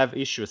people, have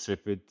issues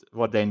with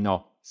what they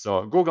know.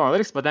 So Google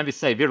Analytics, but then we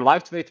say we're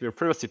lightweight, we're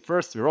privacy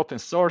first, we're open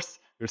source,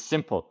 we're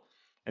simple.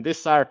 And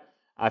these are,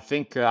 I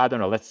think, I don't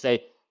know, let's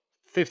say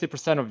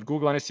 50% of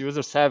Google Analytics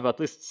users have at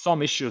least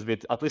some issues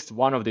with at least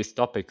one of these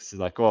topics,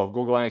 like, oh,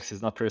 Google Analytics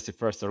is not privacy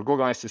first, or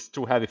Google Analytics is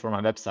too heavy for my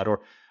website,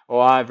 or, oh,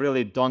 I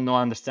really don't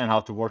understand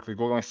how to work with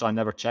Google Analytics, so I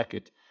never check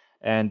it.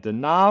 And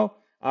now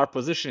our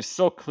position is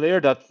so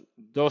clear that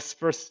those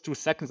first 2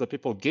 seconds that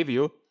people give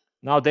you,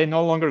 now they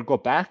no longer go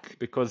back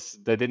because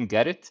they didn't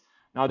get it.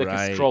 Now they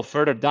can scroll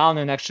further down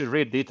and actually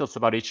read details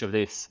about each of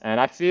these. And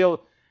I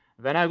feel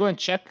when I go and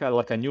check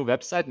like a new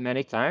website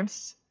many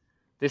times,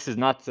 this is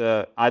not,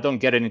 I don't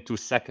get it in 2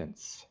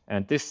 seconds.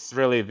 And this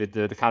really with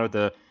the kind of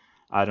the,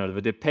 I don't know,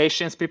 with the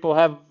patience people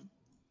have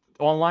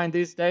online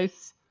these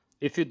days,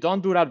 if you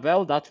don't do that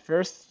well, that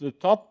first to the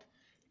top,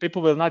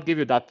 people will not give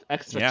you that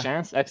extra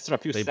chance, extra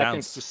few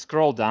seconds to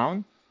scroll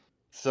down.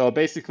 So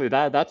basically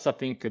that's, I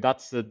think,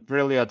 that's the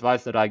really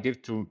advice that I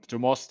give to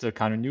most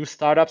kind of new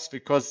startups,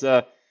 because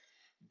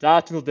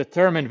that will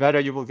determine whether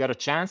you will get a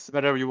chance,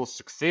 whether you will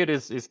succeed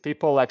is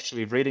people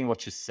actually reading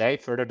what you say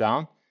further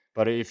down.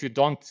 But if you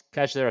don't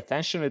catch their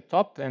attention at the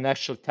top and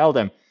actually tell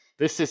them,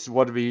 this is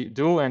what we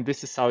do and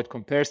this is how it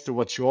compares to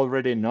what you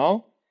already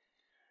know,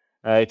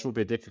 it will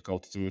be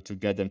difficult to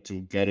get them to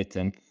get it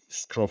and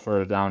scroll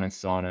further down and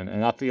so on.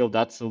 And I feel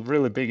that's a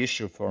really big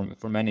issue for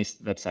many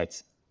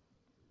websites.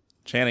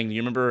 Channing, do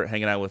you remember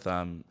hanging out with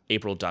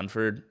April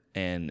Dunford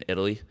in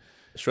Italy?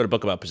 She wrote a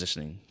book about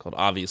positioning called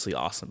Obviously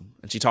Awesome.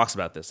 And she talks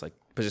about this, like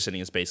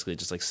positioning is basically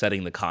just like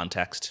setting the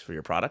context for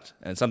your product.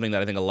 And it's something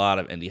that I think a lot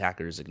of indie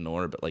hackers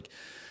ignore. But like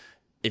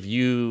if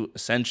you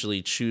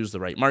essentially choose the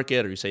right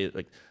market, or you say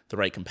like the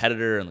right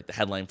competitor and like the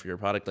headline for your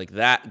product, like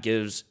that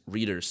gives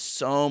readers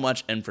so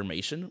much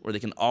information where they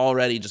can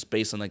already just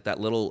based on like that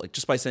little, like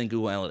just by saying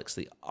Google Analytics,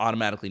 they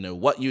automatically know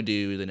what you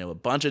do. They know a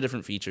bunch of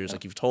different features.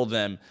 Like you've told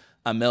them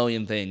a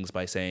million things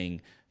by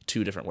saying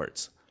 2 different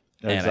words.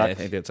 And I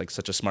think it's like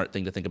such a smart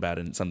thing to think about,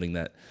 and it's something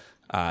that,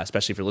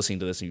 especially if you're listening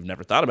to this and you've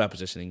never thought about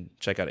positioning,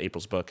 check out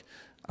April's book.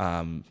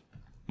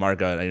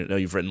 Marco, I know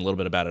you've written a little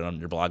bit about it on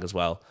your blog as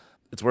well.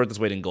 It's worth its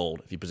weight in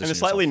gold if you position. And the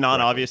slightly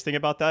non-obvious thing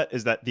about that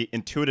is that the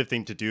intuitive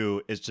thing to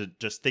do is to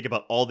just think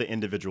about all the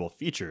individual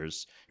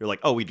features. You're like,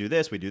 oh, we do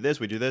this, we do this,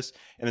 we do this,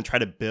 and then try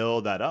to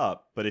build that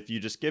up. But if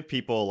you just give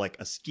people like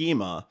a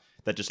schema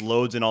that just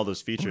loads in all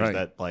those features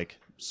that like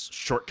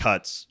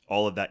shortcuts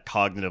all of that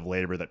cognitive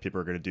labor that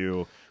people are going to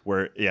do,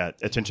 where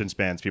attention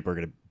spans people are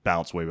going to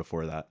bounce way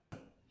before that.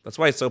 That's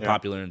why it's so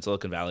popular in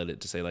Silicon Valley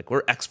to say like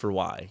we're X for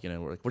Y, you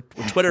know, we're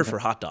Twitter for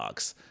hot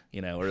dogs,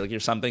 you know, or like you're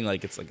something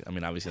like, it's like, I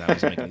mean, obviously that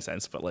doesn't make any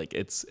sense, but like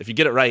it's, if you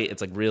get it right,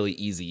 it's like really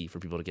easy for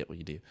people to get what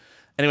you do.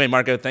 Anyway,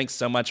 Marco, thanks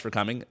so much for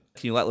coming.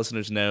 Can you let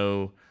listeners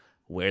know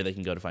where they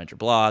can go to find your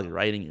blog, your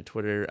writing, your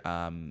Twitter,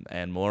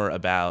 and more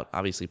about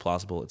obviously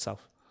Plausible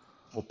itself?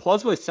 Well,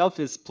 Plausible itself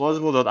is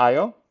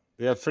plausible.io.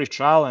 We have free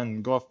trial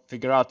and go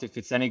figure out if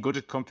it's any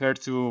good compared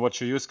to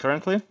what you use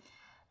currently.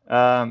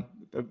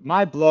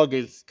 My blog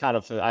is kind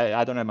of,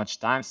 I don't have much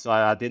time, so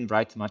I didn't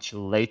write much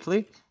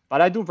lately. But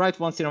I do write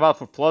once in a while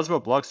for Plausible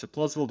blog, so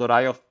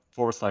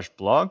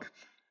plausible.io/blog.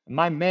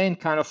 My main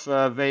kind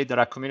of way that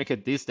I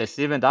communicate these days,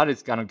 even that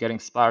is kind of getting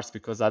sparse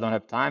because I don't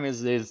have time,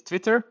 is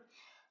Twitter.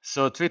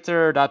 So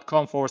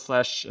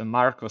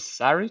twitter.com/Marko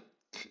Saric,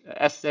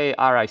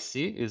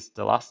 Saric is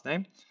the last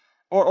name.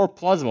 Or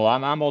Plausible.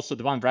 I'm also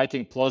the one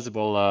writing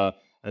Plausible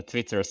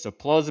Twitter. So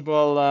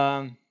Plausible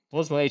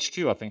HQ,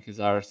 I think, is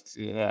our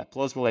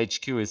Plausible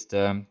HQ is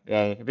the.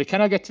 We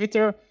cannot get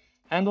Twitter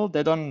handle.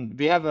 They don't.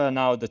 We have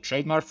now the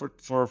trademark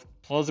for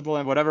Plausible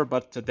and whatever,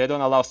 but they don't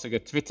allow us to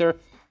get Twitter.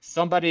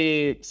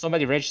 Somebody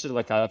registered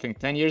like I think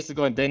 10 years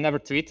ago, and they never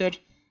tweeted.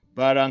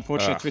 But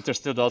unfortunately, Twitter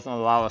still doesn't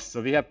allow us.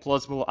 So we have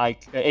Plausible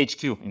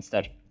HQ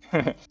instead.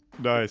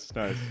 Nice.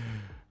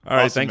 All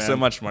right, thanks so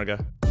much, Marco.